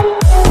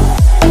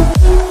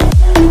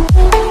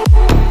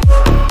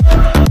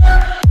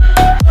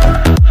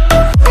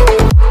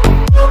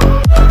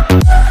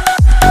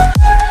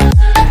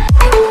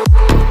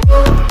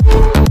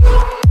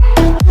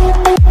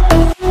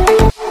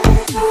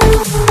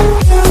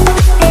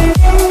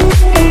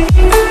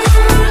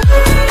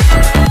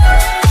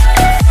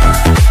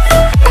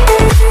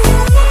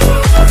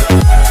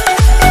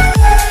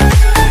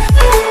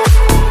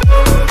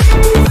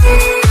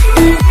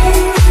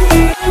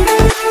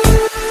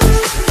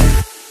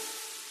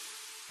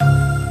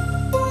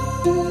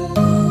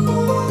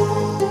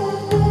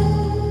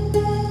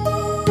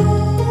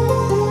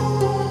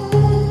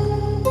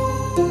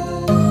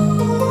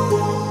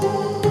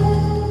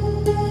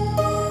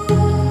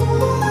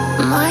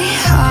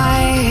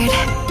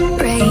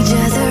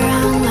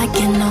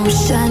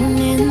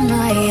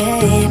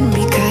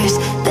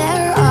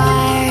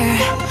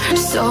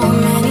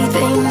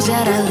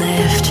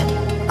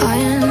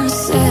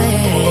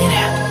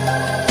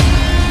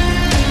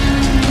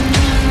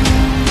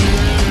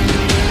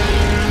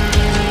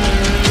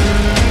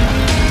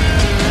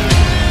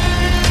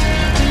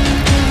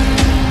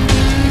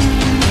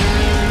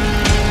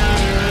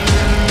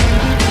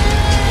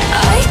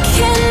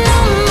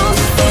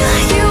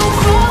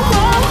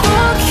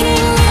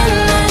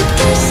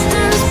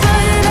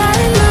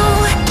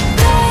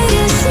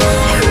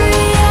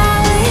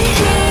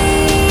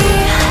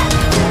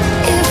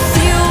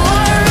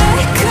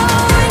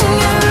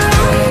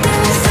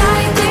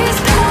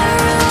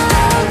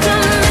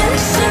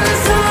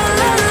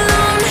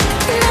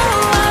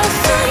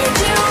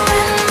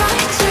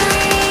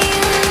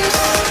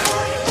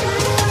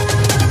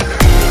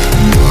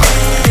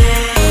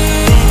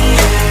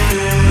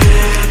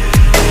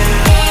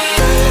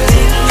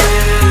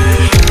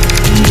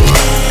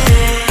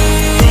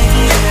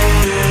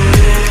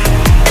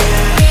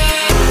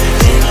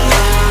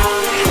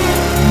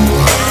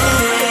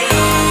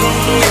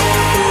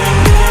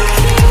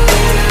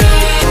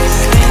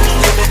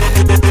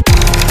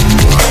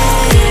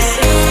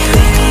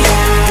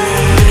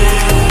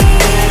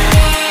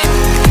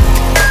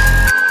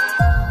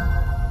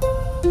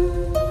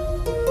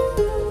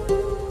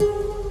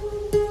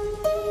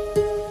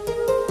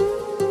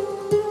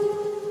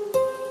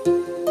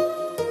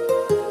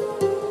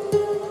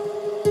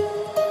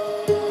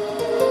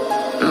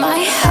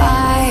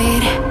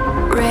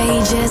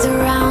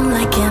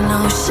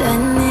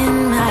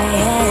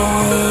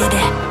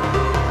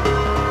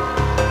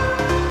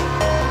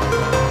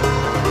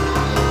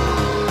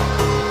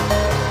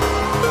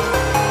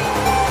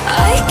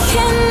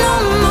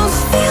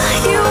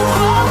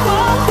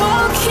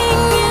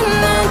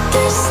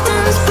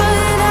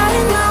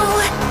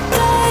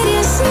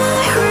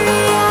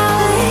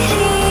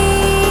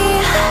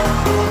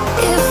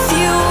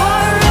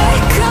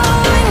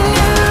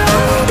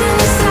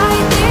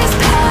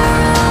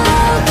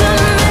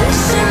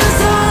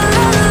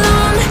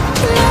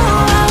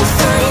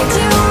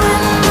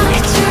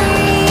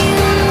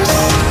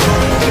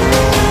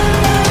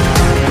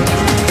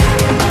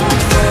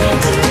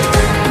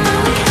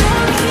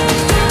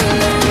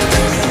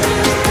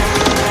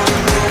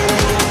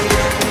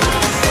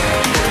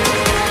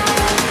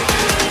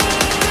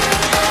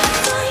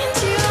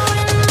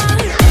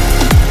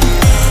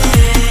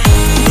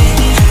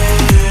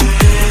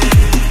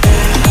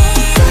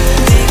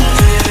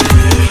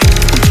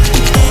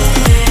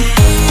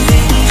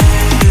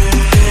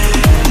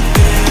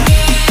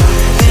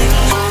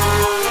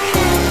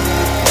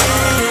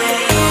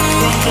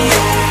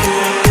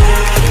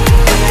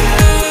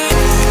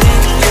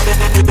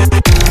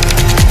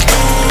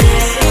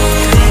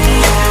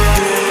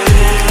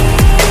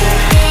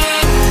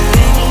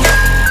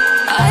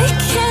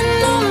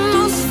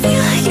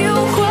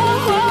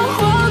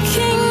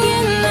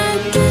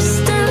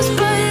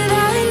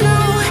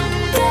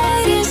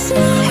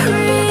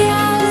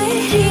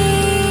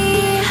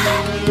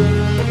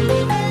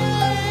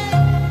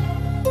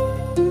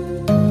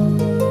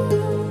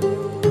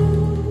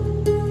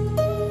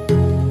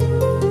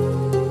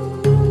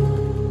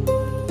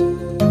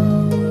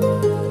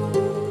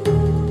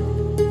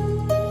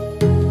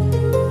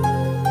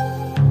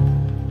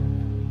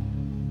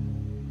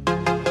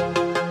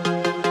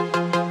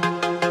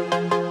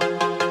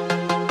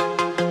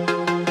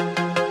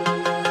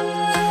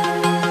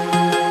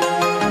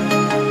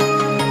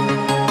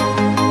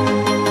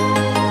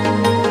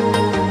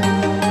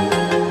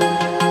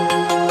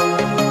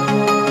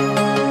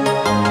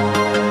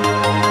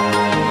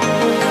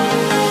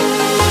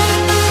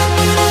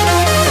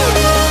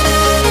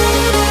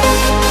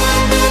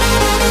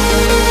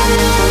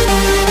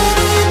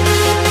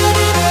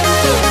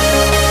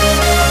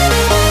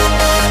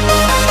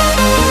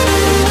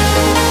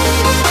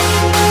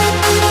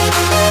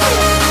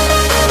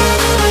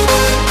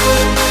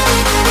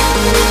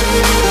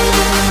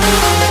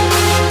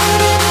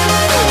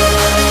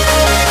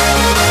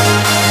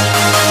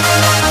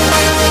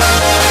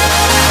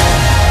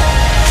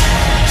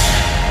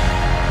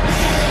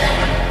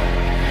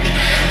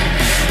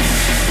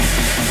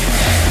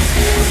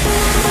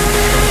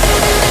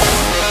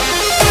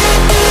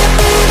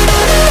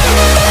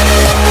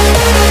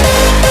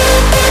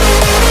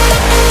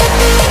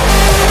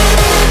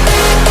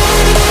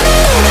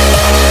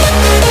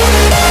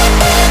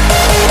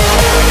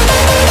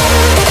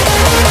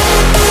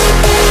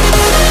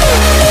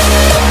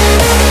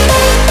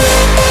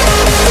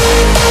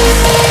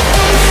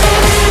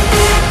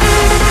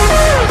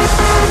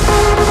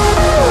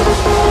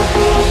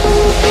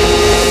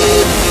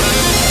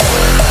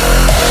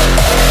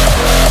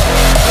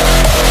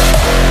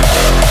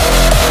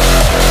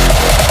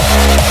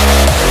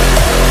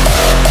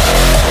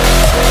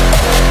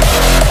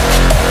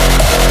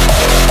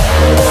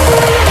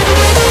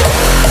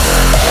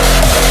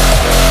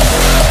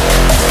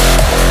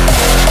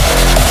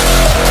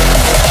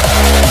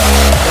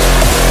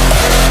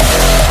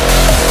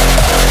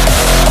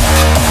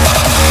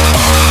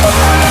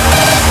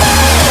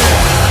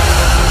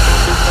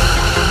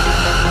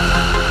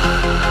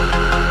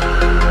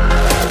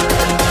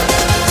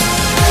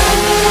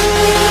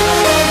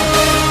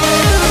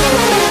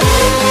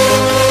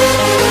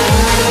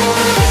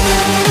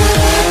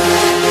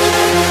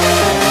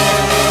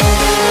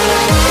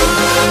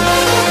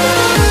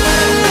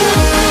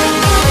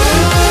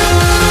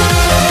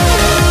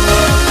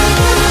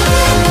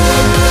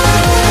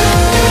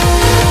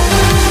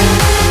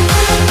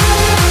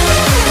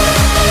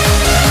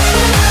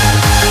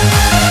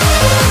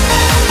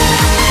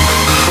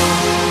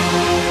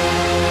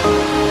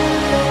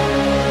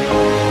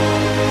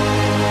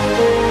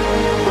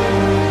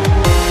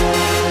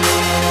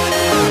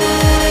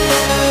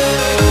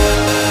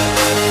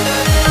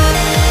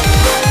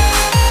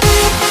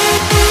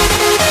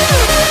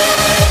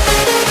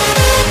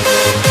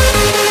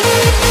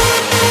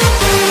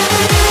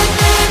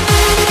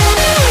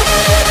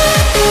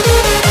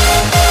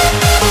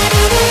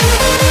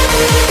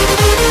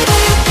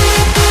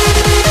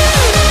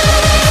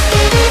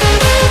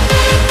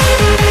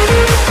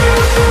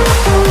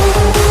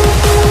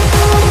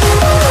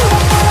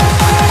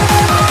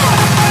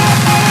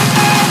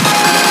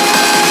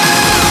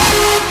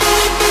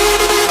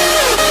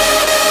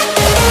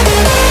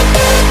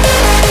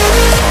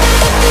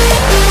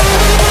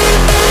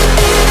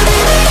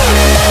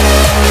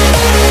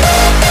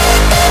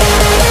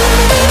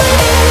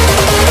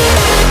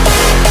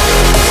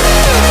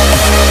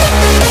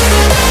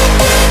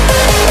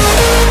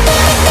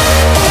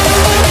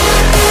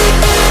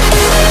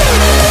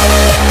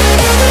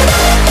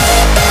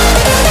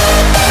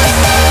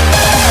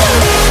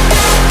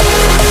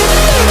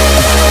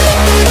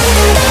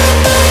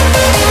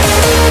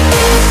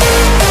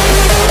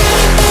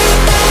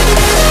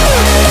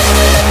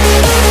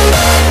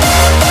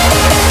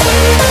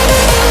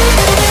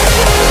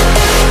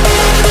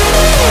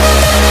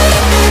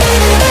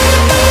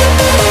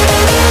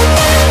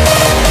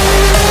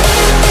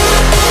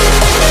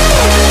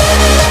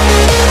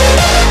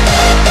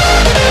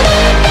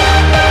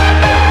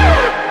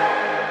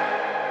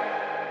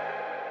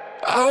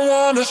 I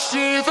wanna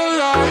see the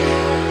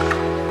light.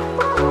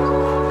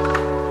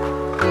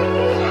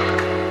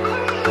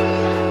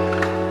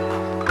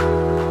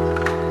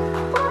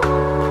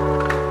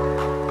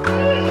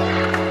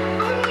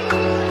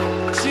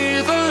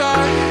 See the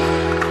light.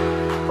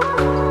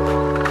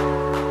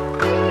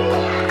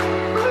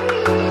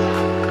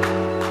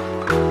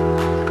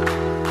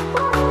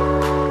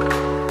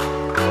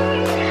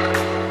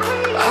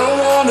 I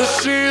wanna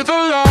see the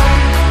light.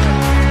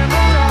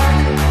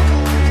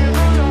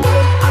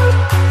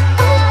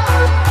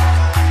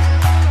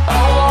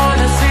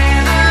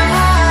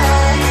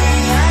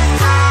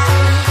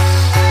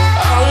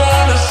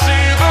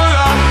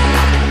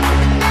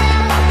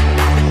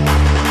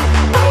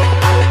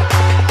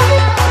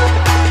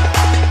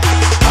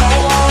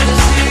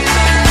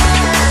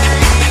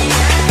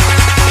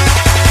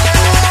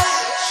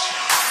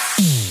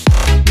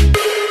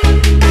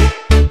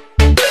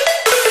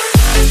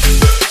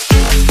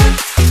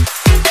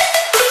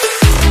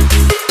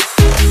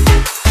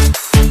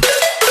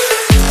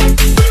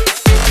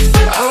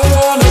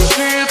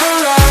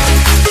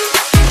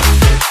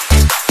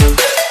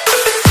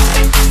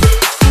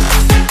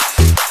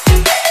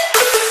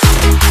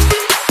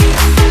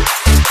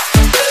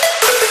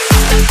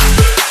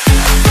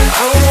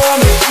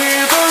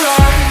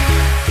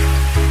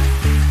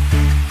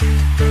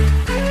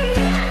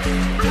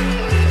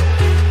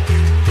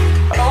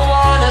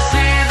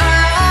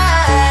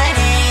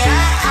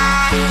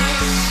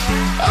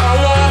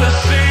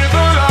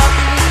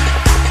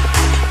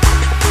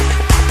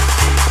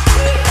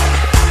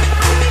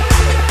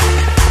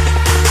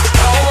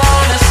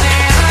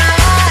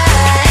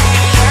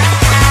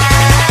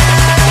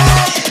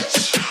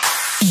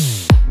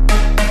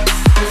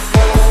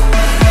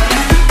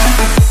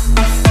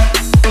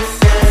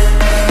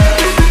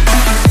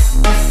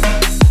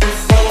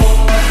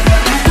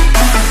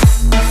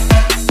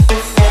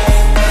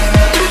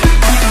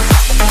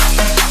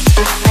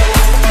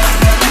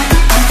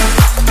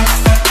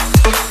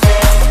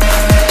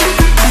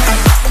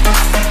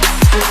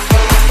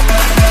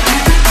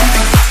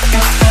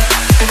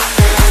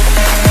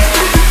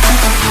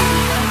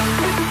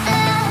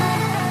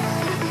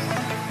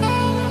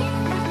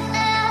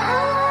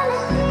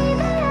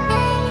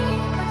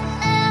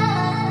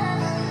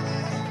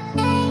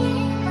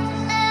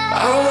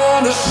 I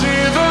wanna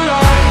see the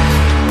light.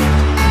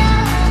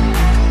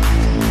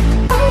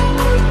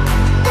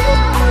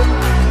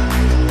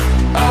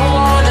 I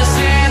wanna see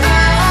the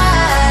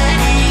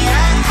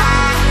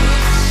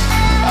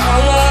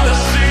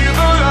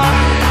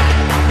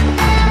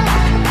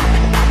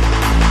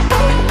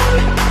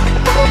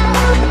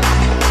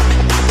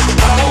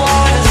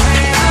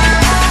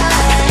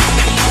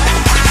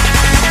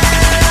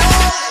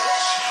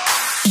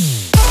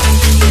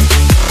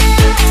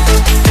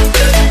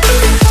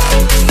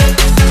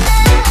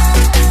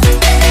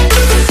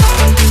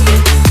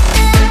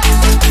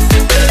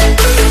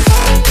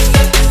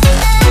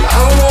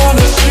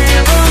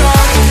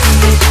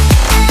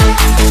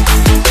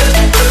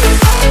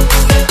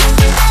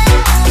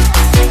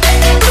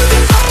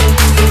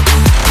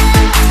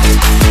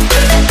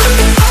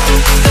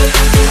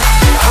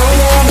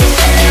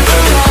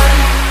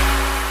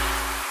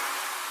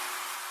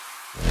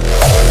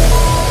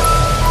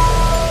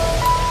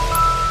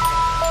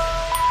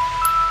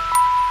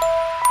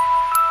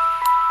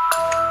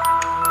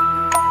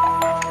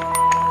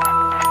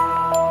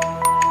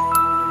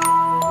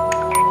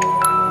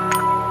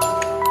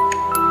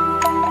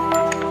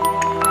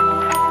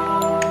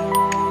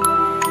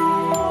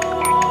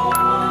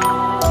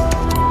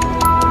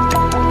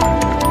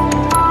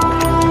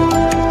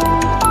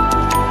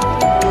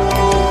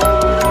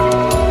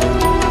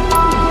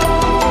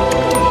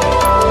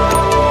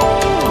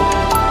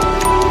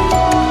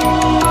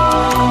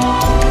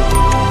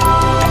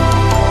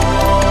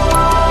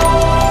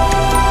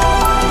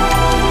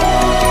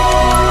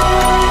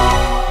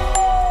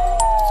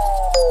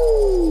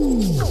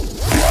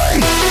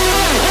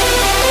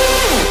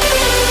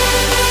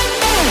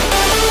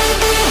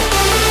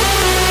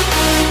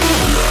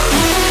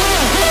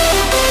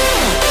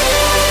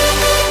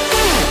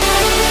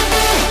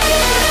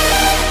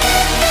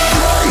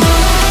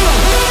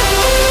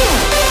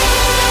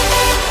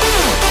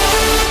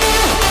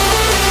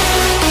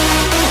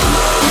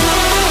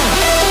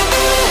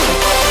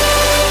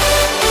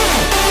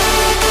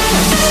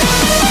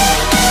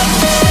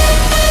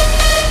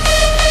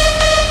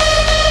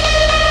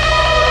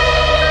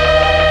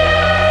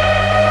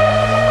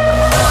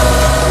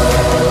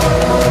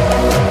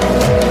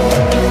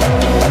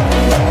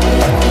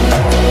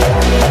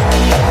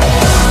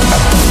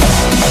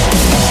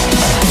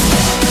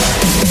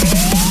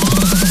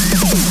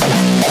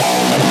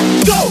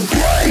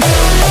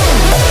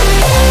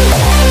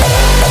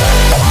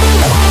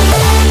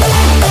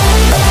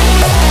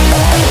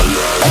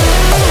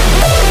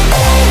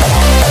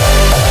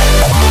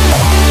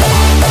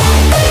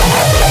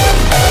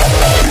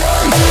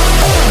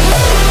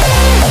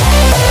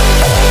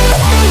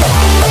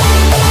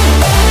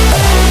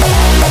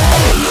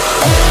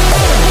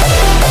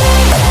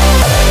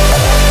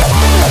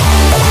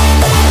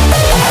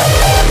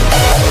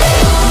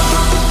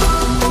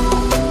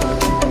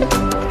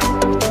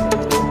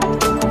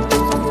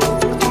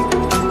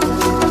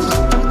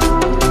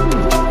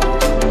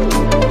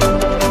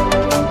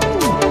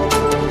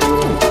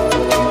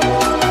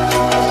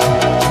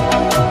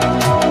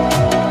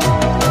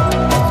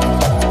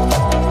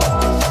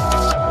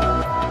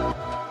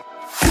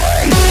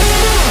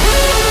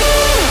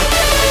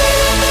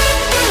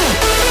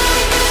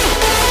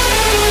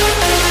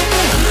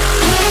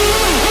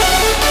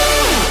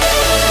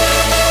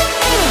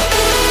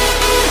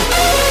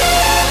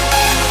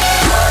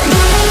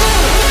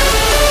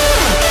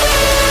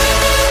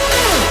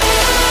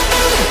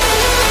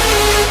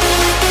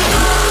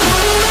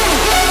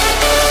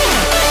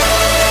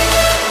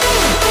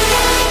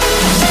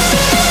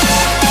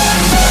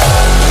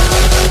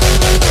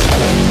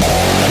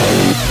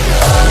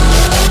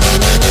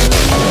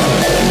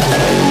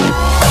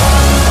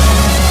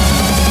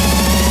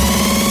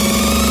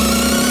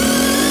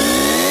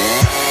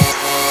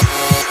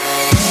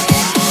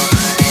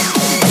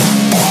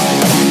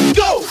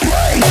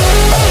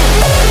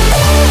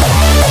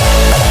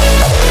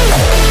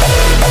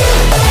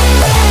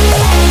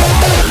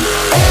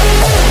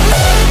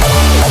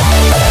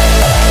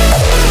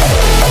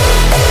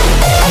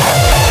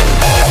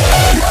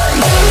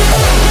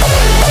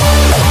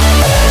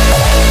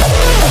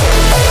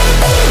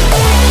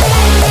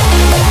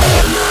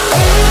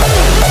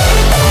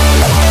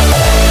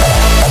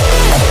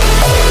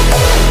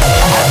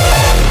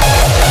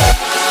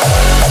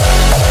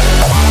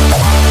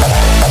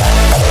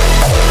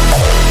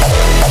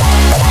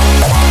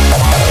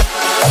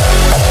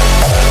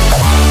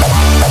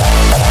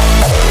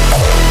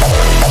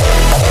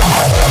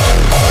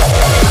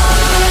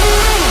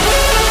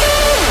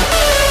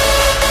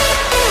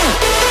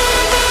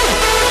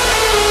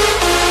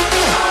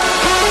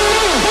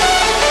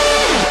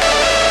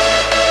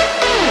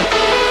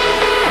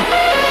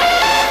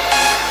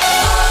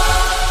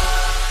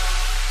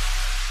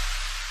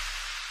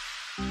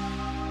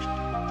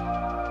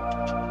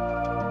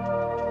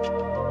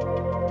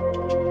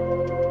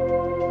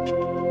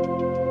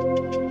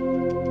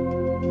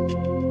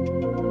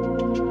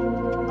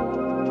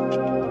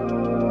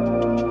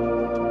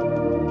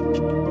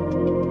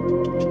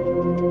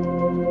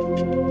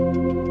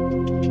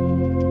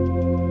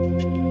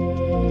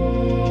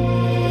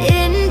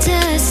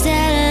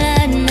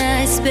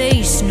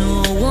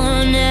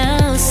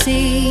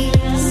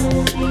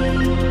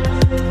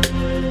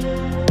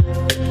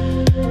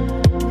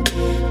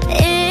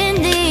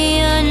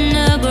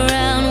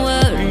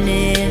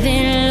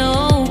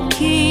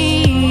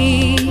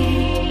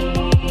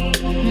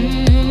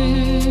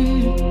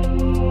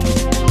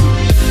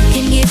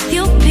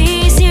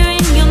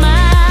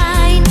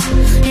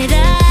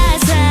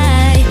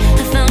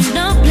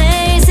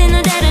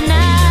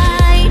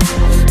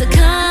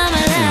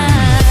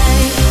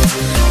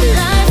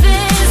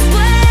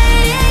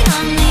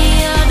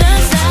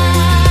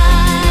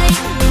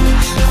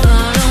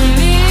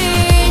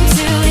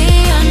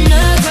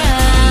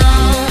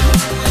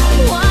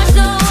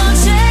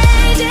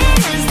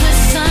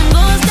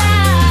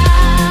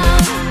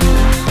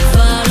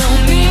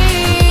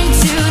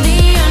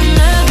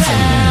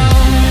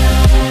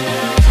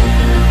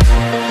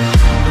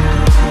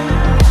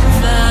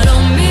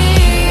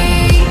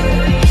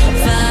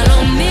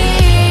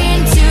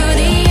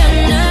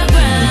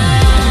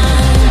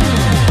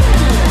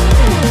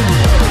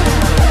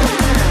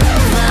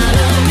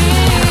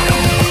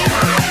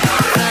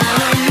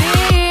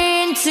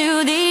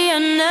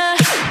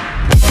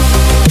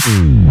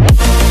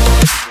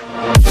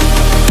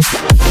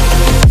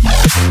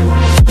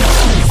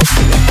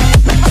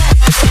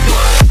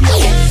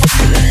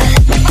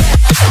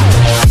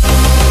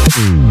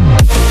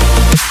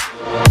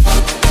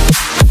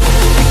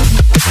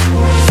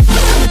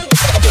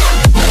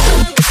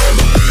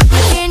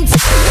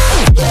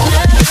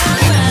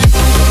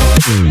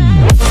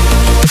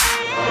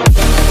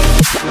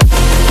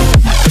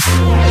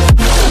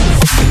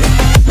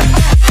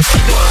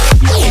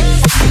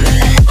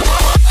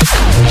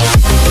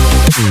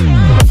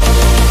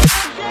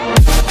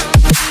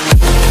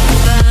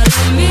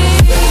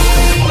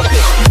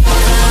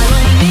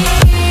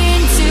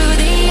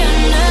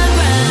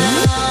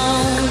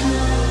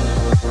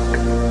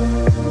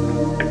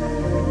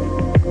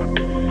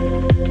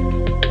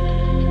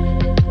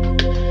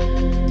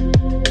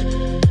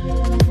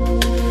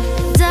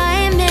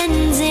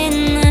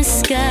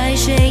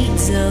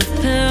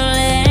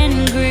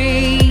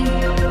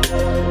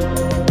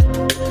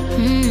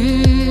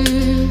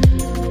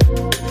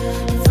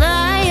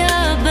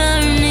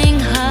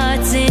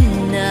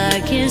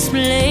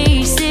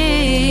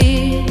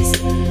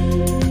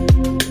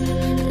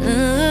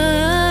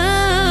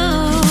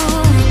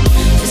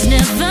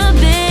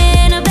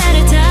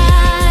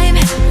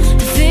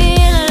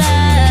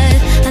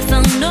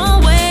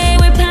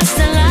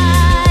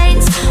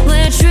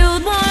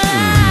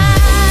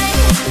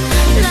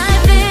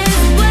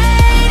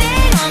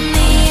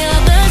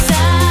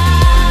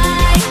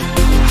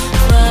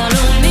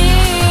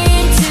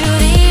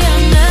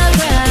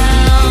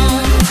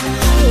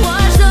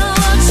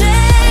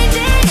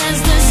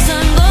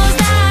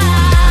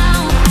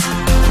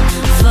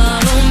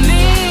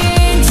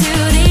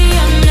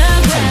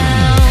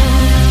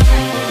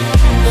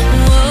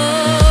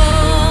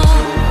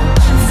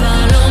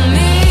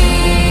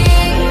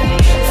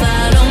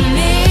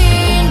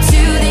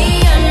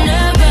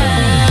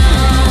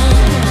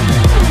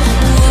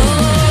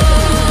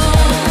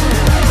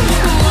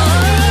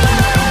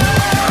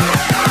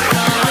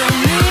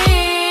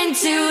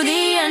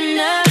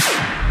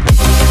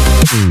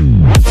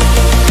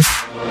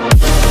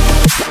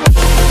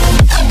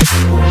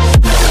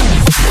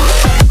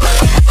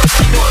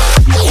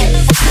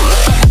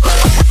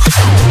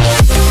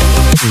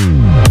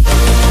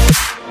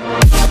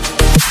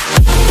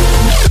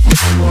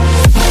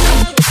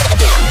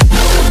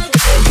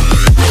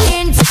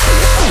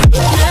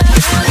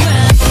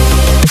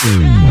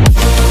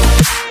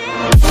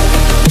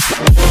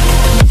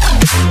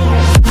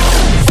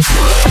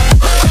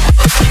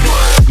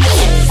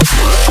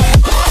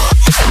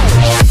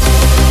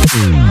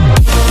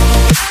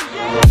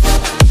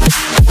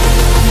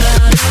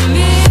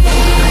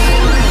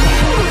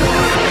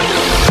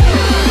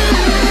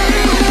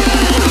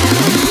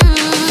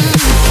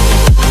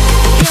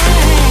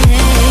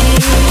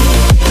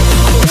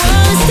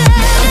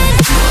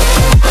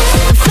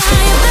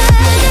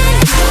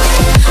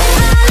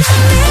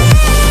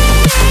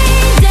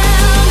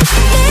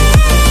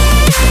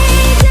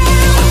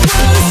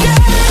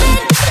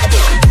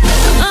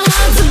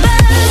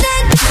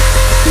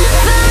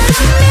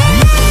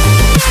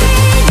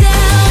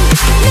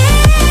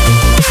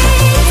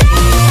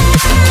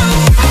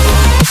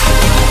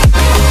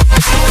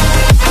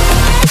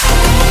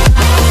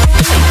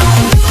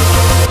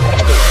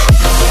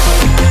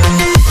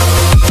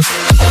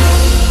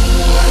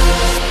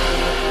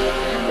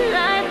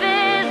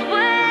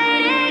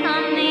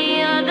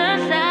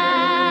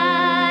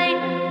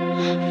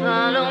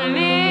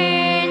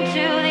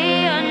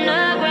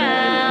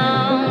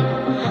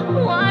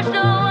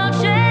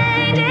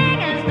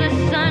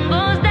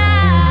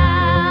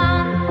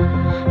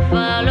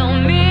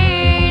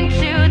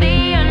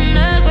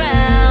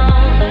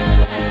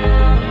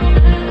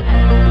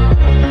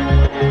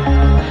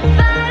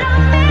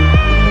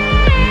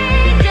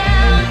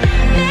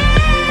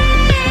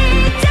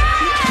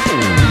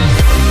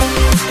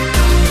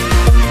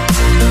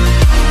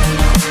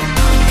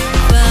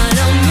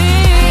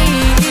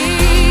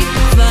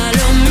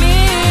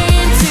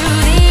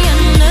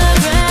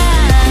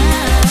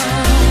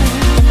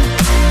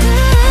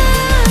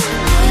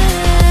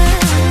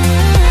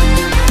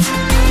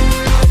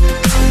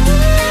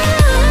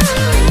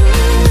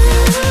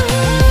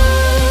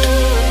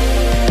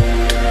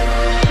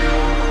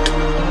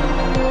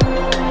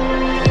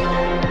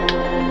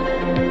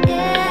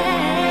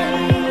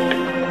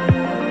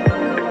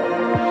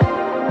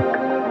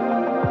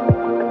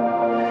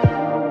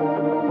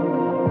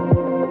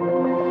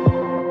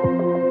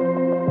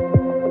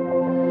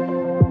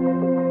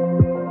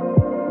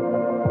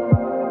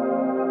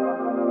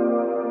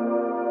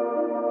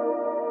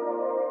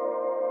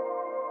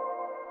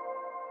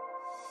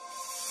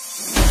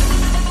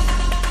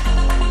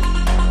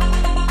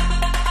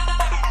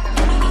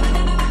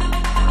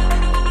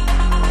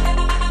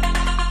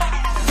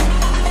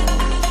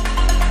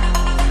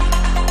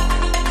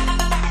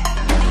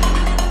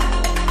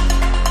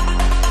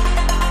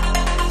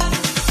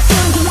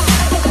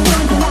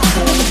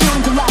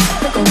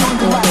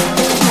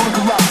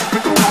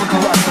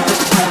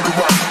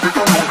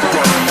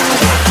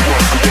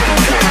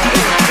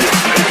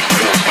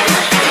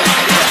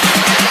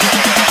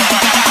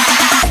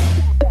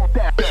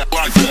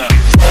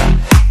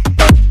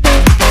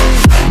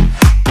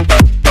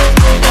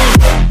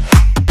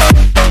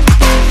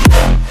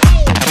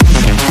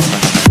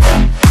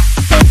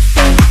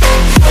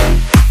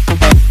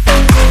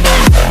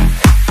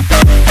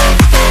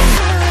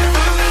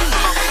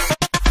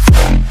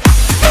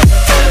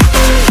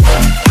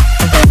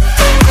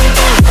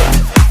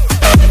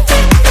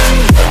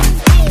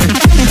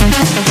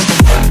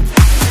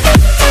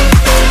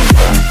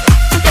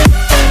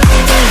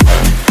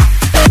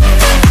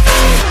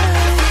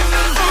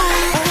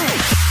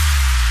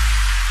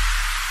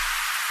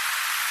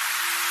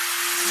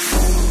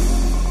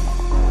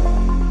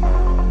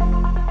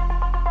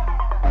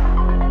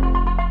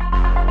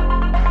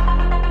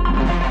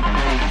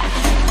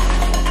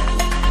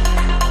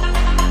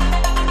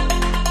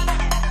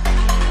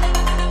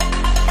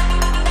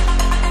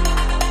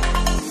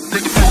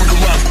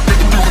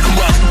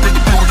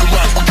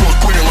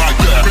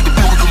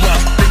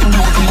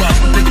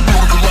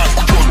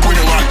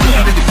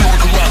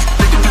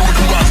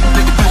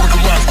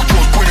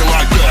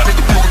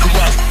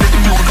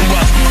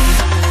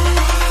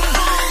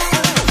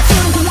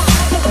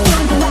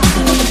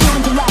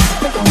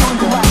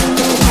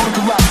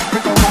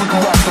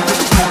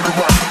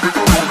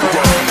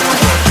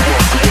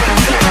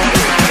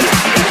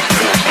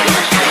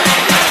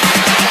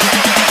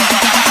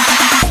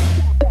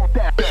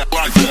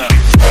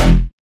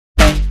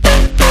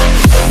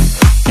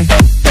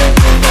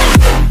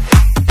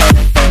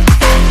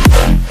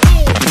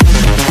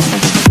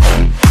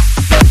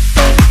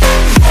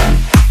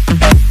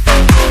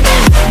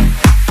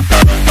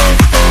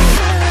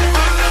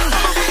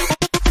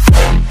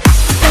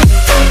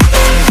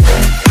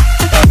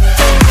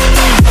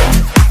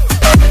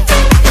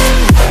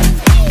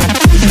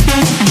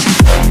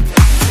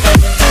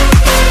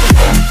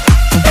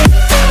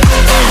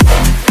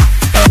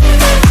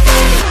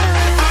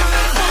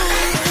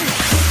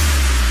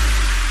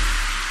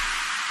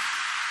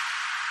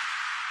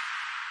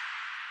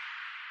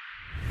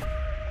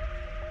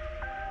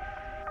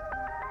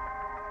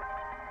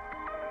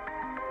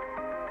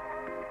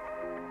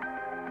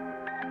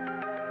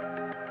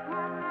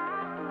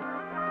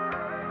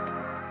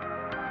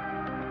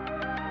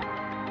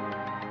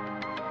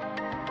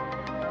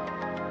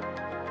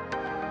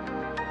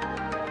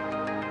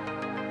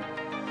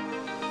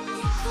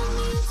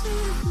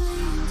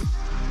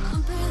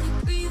I'm barely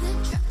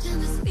breathing, trapped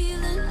in this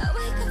feeling. I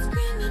wake up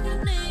screaming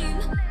your name,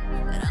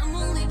 but I'm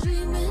only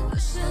dreaming.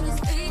 Vision is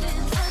fading.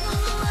 I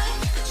don't know why.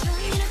 I'm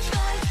trying to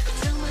try to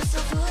tell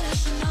myself what I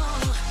should know.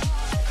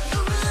 You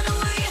run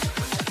away,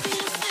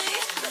 nothing to say,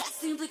 but I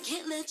simply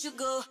can't let you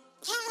go.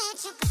 Can't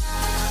let you go.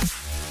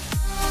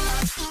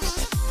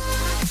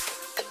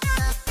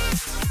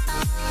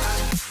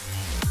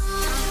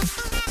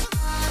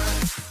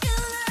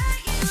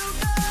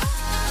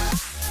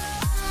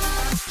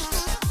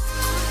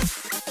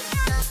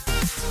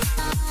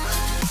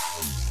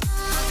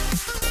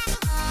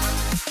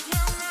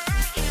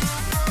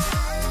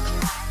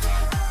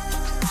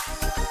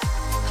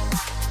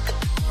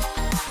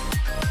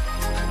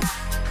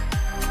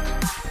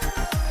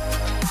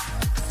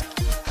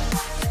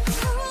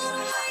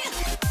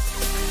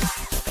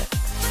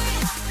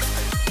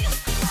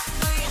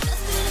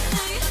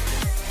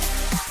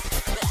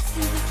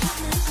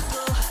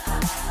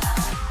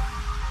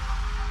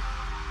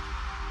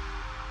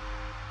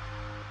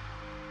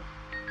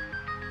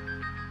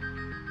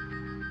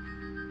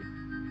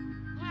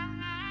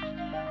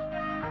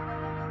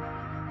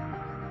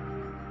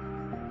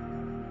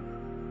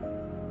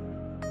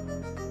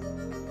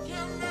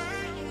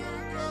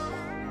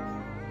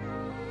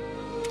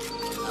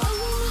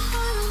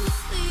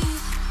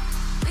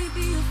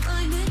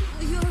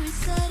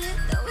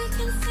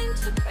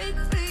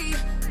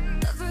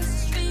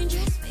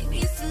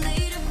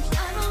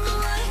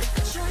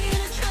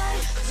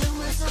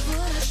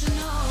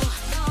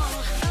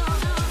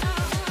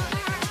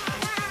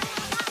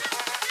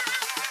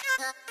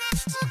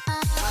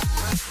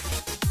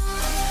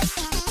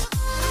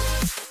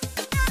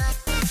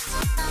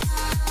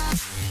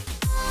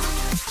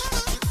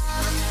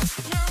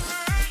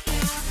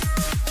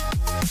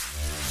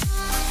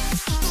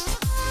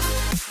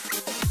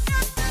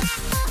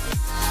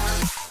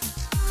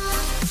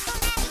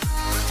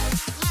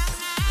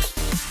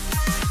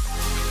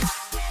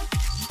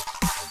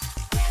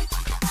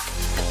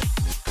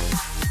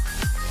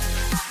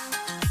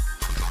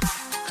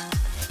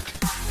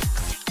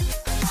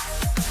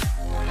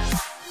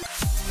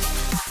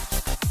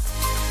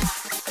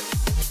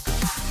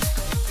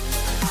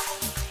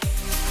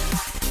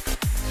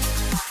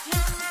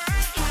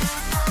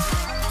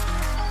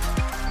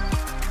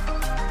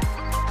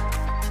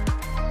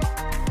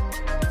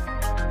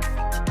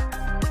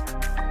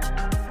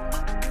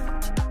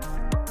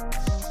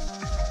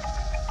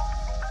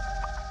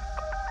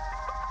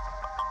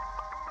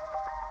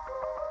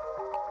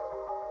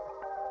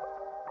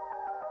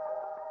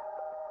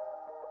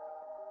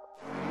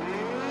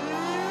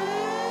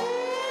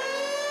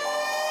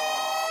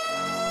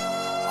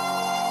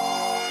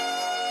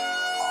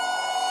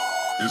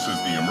 This is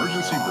the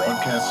emergency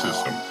broadcast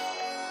system.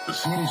 The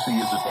CDC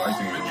is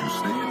advising that you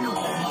stay in your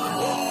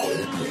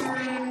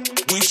home.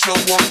 We show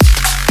up.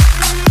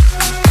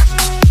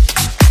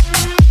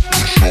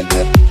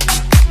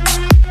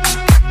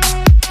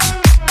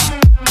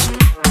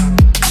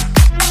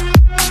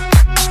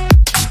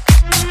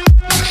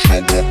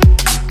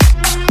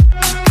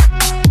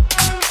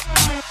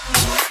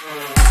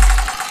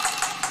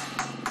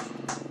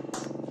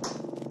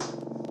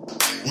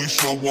 We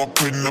show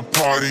up in the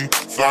party,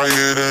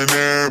 flyer than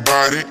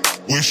everybody.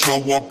 We show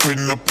up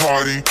in the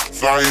party,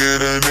 flyer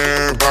than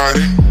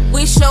everybody.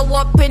 We show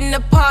up in the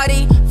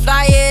party,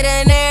 flyer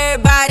than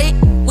everybody.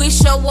 We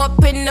show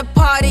up in the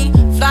party,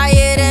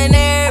 flyer than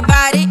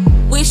everybody.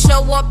 We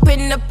show up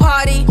in the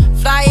party,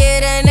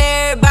 flyer than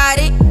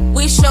everybody.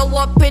 We show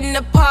up in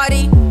the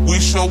party. We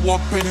show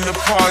up in the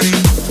party.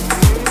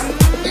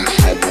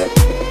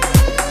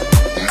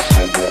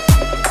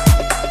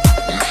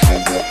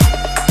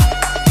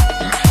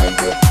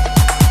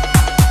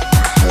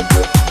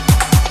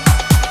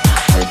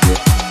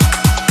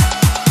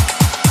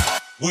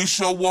 We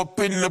show up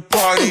in the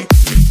party.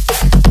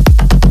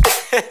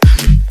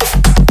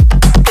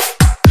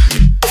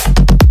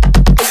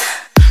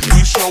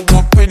 We show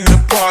up in the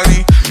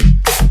party.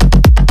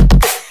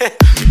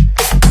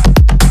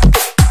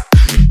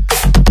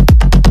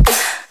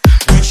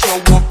 We show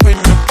up in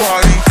the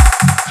party.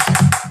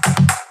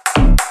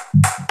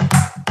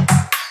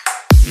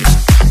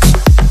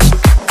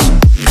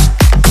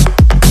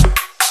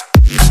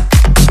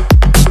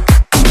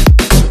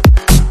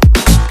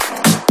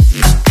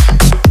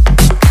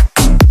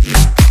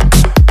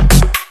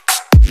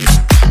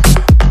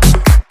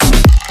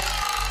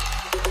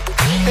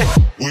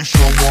 We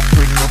show up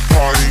in the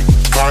party,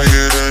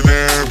 flyer than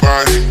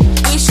everybody.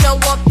 We show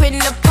up in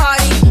the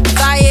party,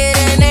 flyer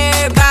than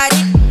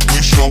everybody.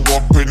 We show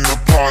up in the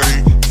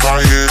party,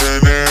 flyer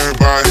than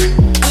everybody.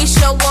 We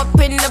show up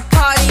in the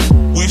party.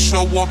 We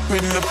show up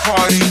in the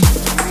party.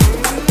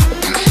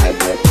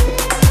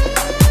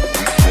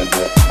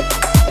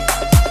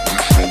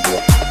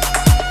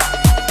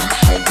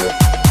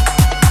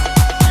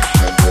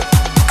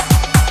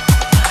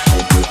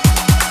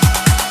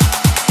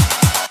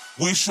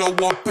 We show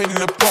up in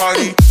the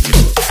party.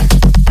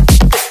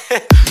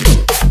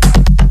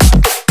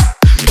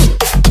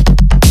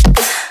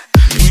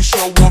 We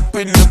show up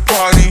in the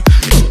party.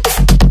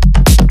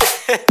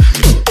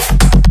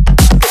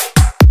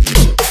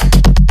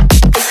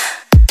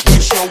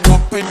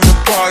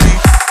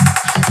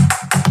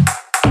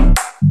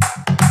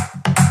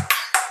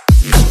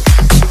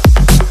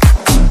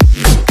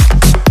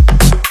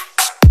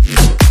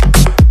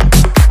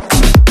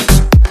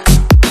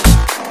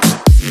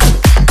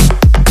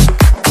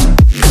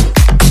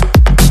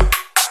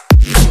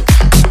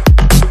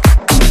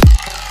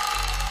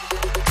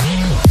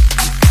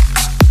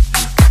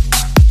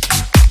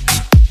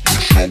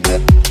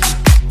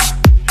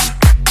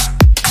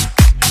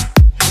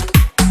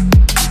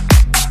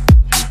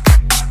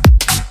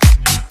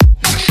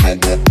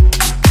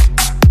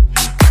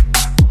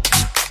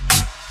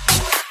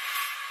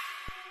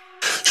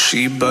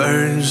 She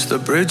burns the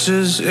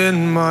bridges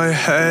in my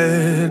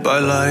head by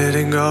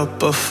lighting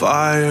up a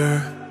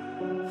fire.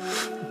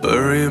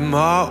 Bury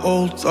my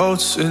old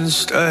thoughts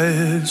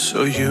instead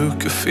so you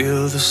could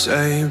feel the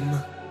same.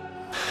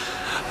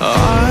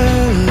 I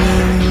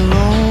live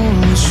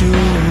alone with you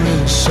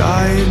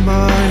inside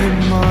my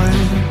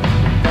mind.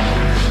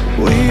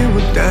 We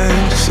would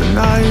dance the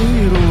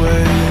night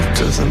away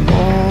to the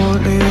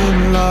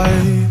morning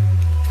light.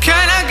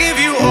 Can I give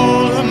you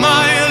all of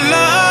my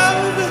love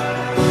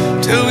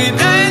till we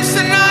dance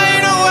the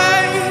night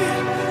away?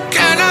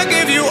 Can I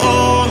give you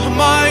all of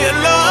my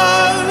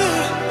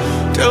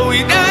love till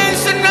we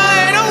dance the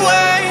night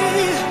away?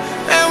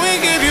 And we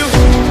give you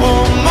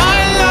all my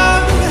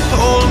love,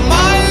 all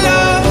my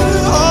love,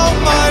 all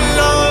my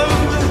love.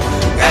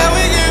 And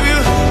we give you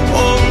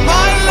all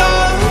my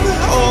love,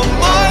 all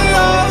my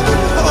love,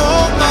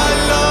 all my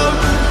love.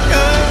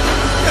 Yeah,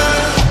 yeah.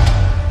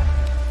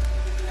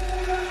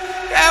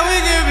 And we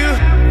give you.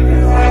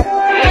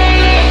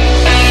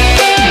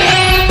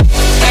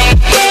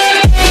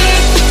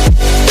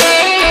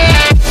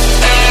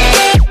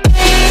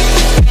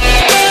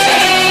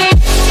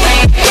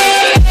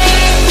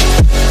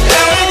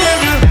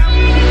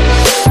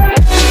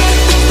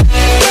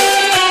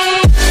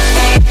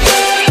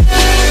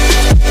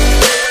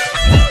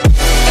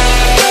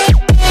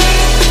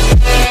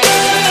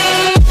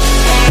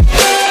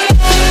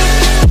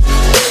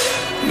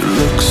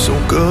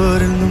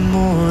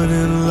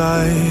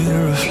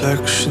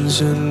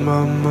 In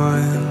my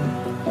mind,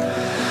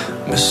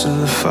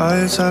 missing the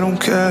fights, I don't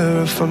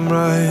care if I'm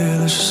right.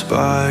 Let's just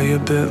buy a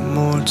bit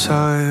more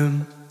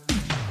time.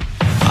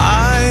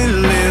 I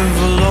live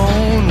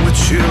alone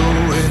with you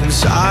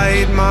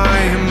inside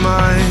my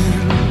mind.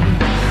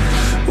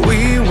 We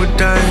would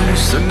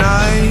dance the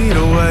night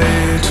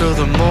away till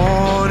the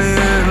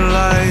morning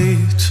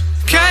light.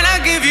 Can I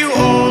give you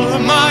all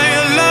of my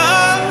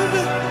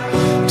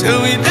love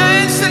till we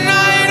dance the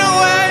night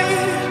away?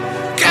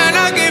 Can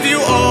I give you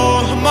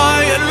all of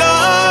my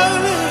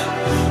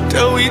love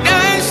till we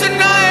dance the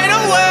night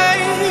away?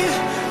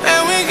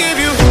 And we give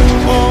you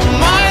all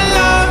my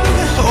love,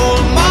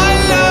 all my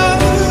love,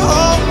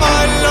 all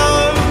my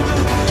love.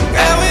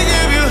 And we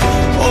give you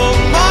all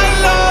my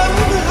love,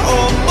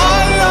 all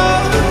my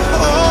love,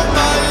 all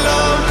my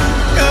love.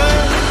 Yeah,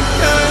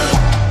 yeah.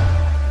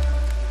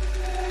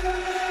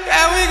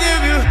 And we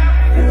give you.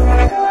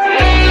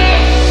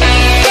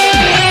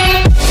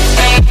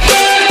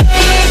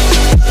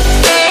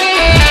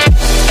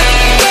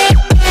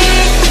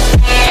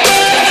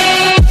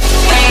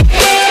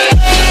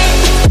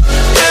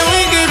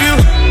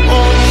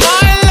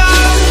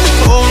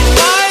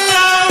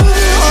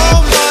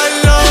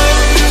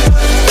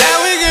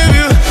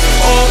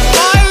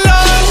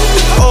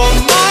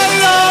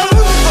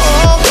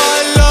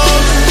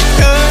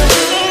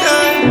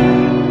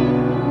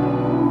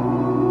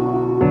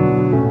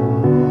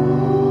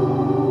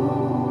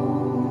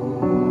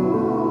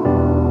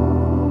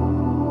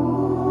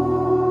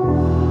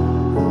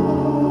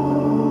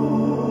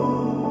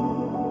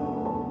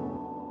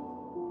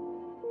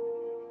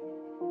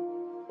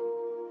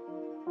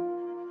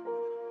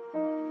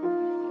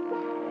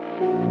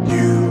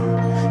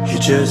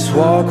 Just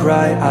walk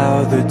right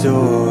out the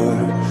door.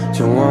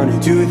 Don't wanna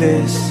do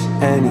this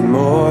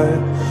anymore.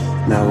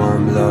 Now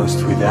I'm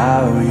lost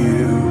without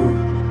you.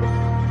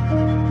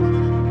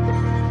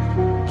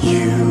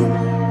 You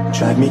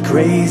drive me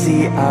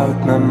crazy out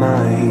my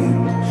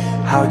mind.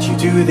 How'd you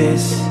do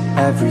this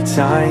every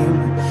time?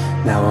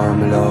 Now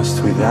I'm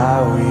lost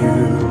without you.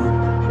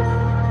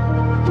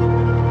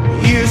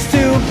 Used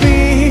to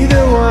be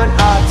the one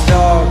I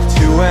talk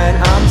to when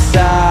I'm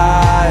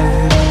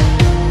sad.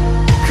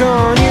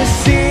 Can't you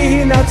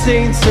see now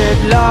tainted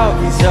love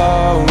is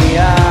all we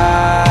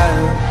have?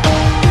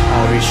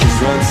 Our issues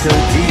run so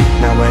deep,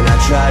 now when I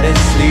try to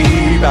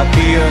sleep I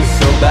feel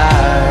so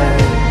bad.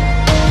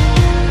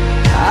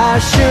 I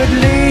should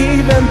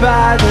leave and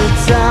by the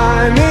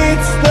time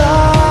it's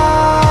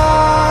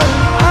done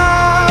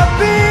I'll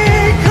be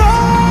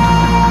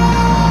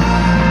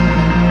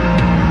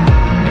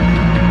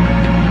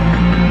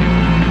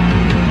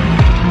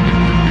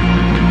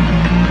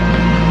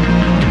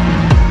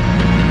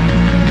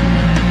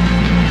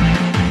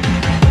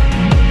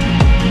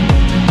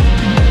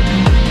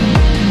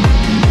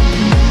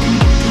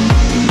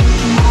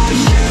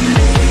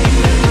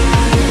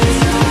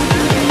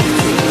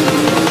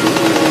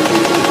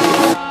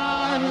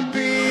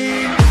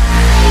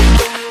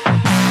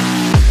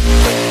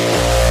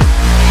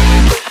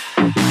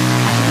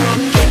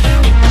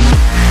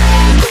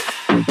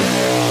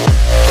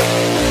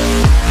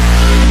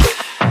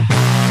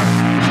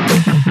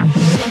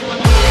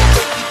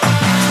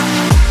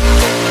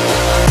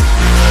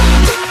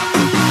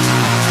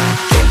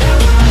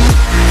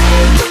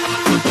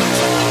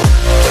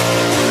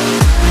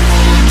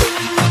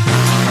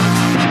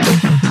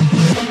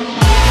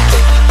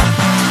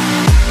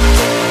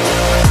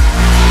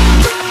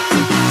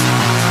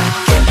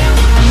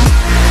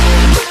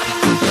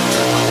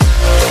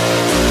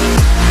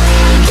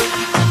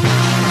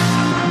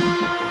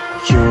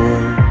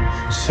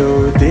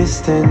so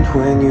distant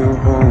when you're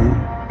home,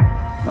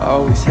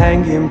 always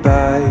hanging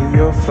by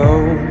your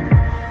phone.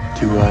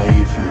 Do I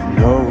even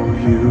know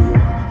you?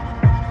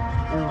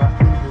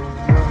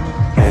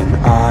 And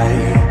I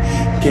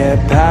get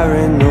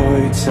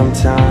paranoid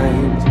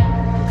sometimes,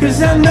 'cause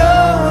I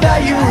know that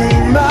you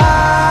ain't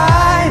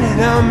mine, and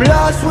I'm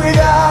lost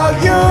without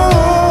you.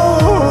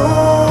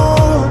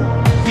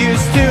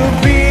 Used to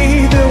be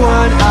the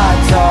one I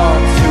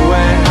talk to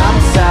when I'm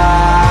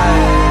sad.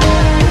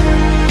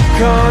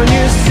 Can't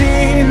you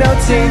see now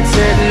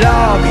tainted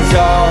love is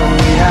all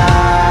we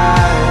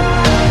have?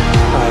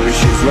 My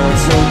wishes run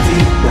so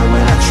deep, now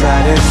when I try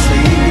to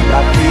sleep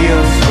I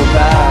feel so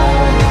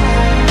bad.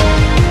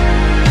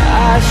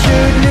 I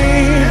should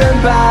leave, and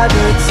by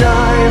the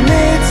time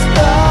it's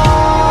done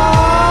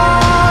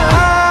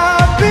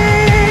I'll be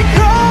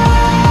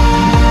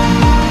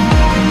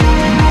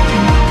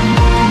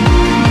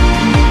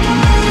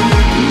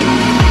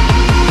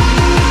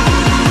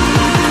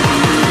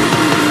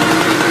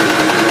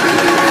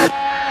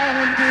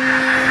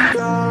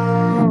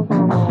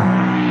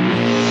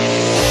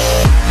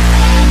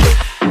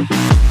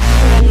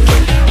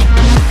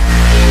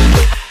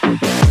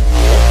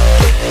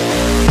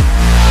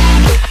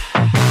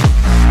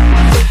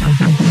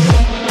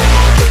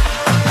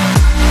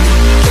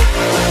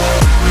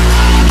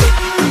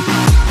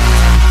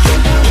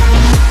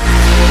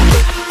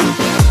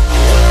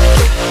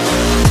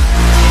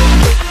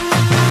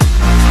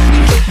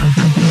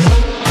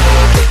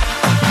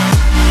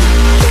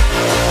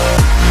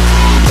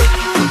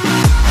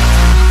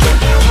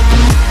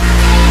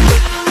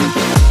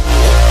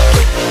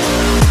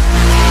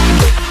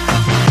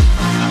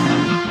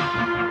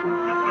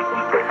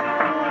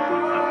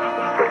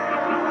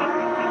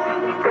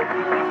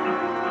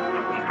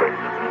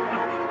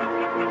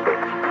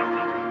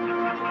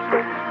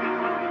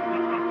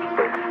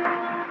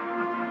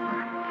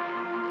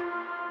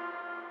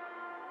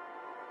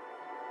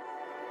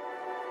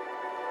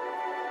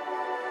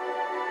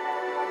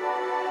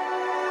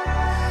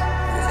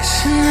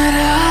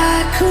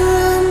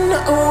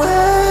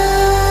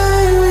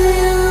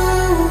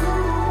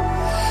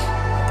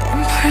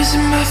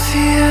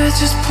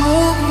just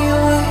pull me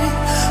away,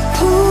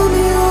 pull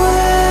me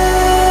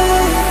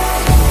away.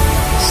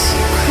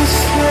 Secret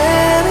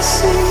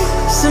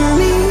fantasies of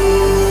me.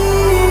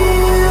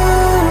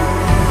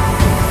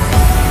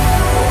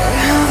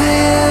 Will they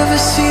ever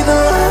see the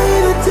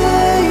light of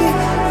day,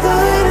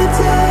 light of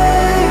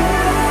day?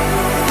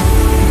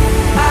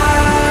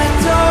 I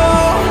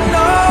don't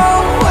know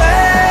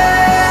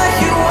where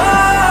you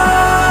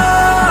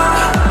are,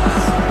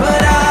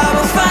 but I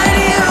will find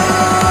you.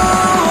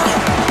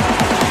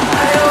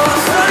 I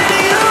will find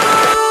you.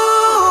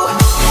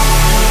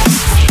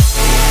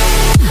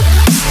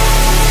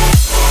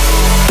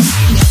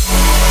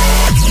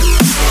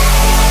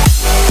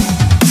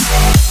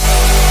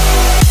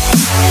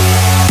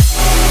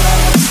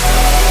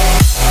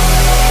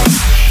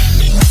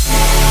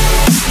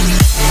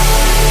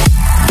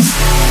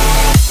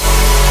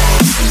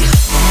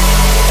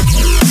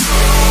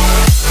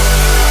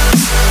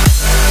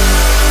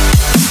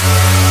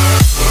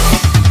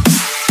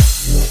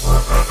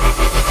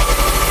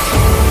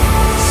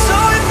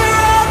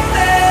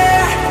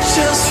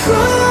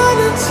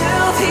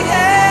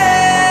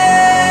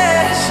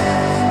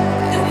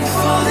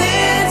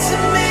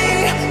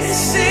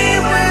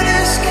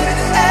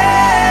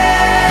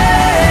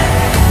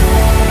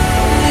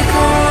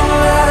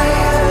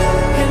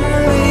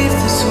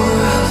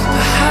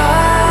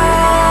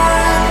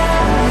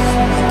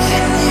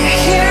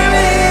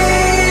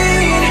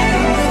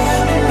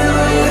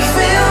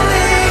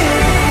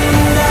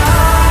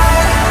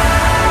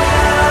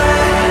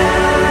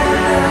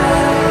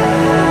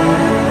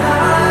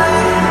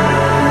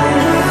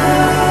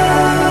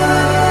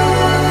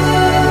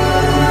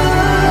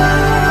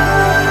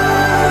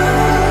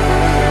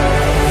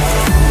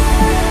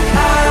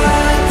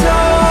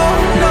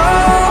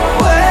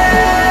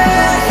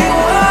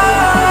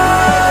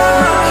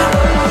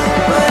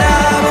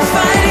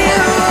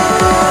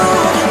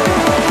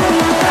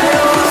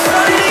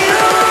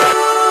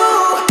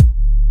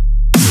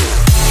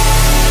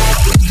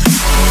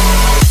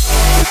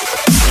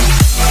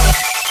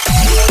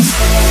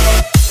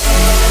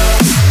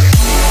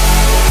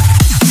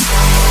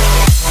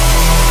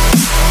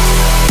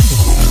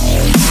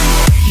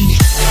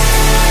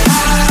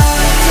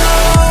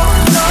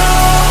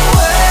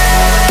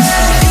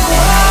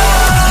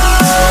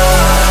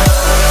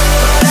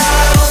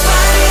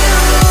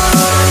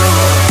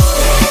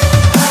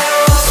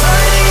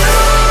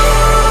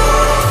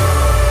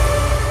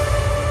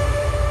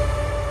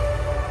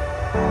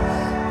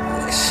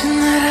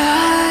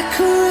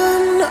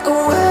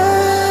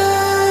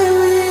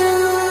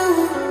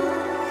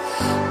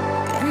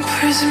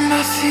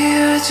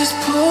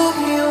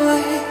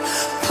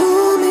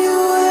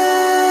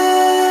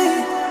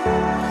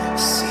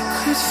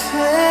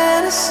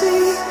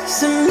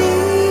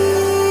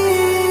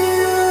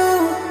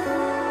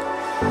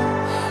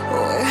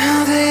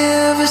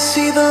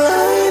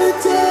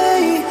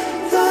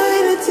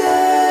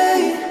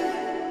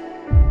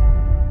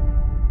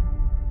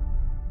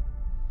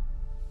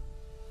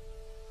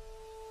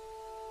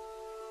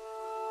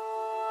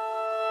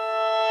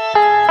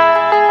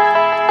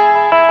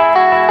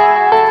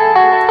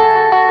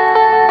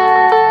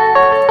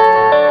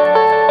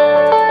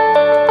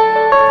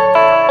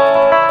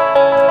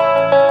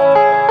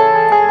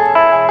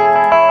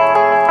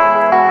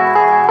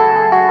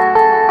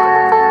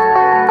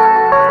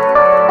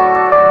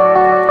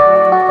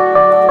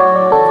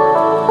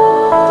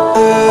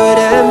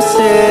 Some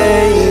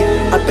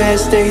say our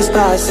best days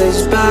pass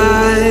us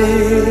by,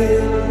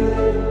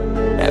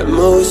 and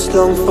most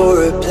long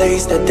for a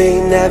place that they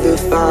never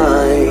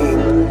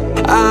find.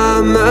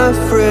 I'm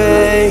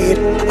afraid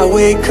I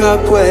wake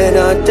up when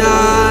I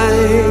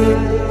die,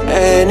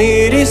 and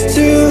it is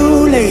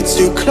too late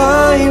to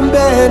climb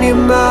any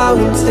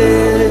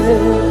mountain.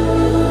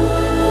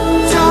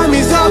 Time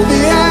is of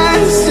the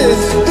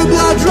essence, the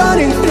blood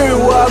running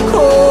through our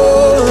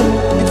core.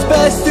 It's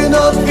best to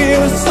not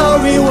feel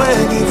sorry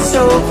when it's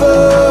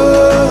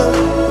over.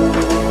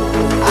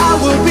 I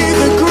will be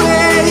the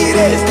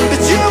greatest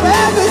that you've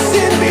ever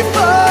seen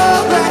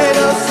before, and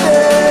I'll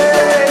stay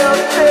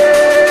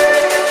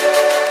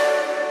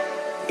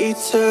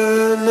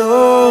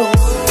eternal.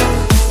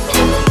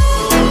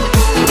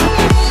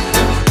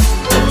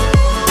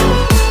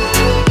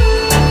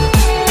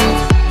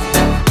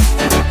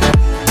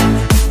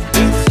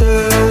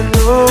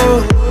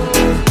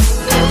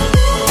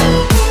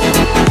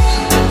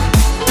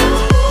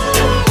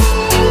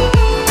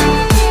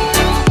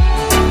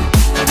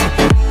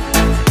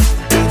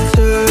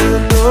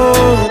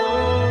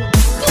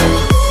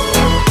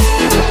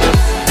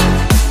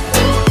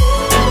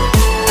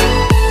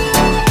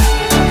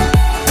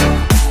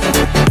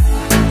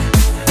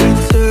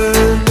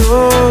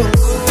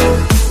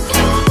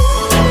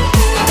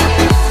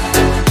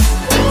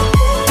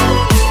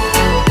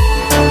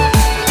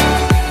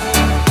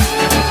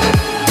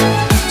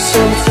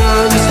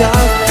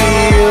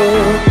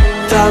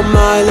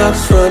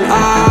 Run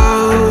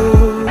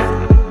out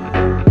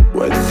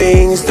when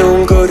things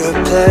don't go to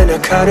plan. I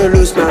kinda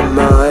lose my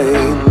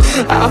mind.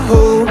 I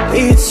hope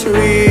it's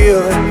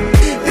real,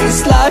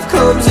 this life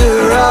comes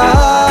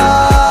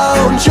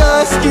around.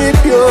 Just keep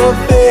your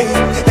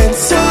faith and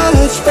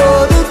search for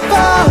the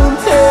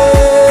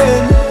fountain.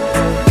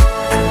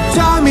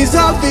 Time is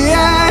of the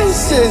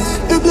essence,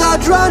 the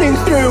blood running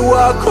through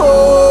our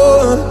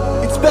core.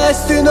 It's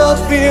best to not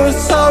feel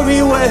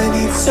sorry when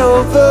it's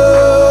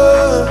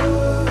over.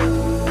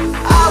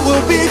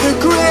 Will be the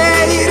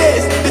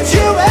greatest that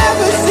you've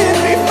ever seen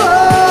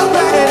before,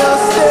 and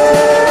I'll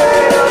stay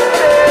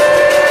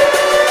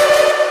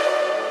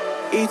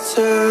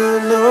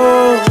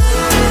eternal.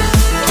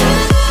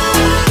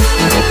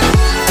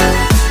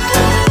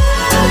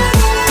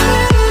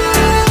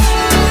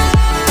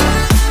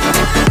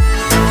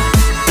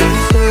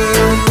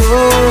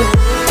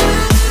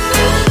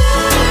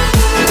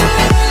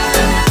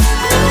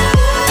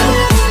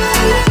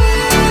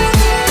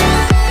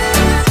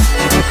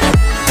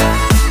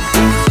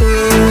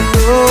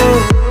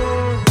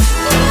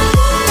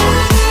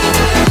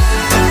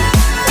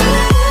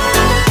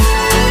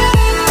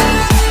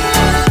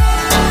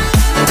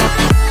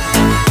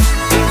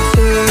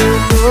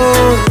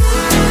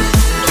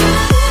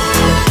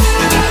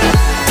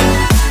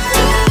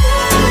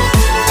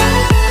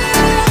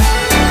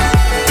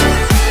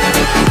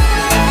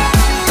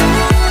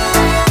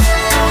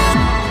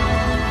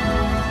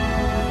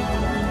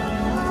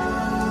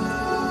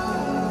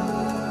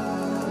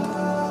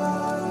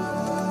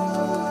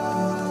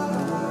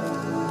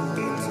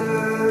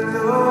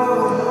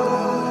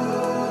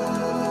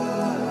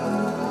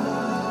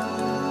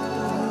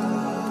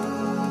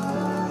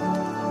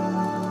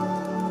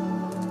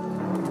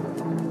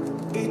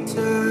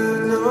 Eternal.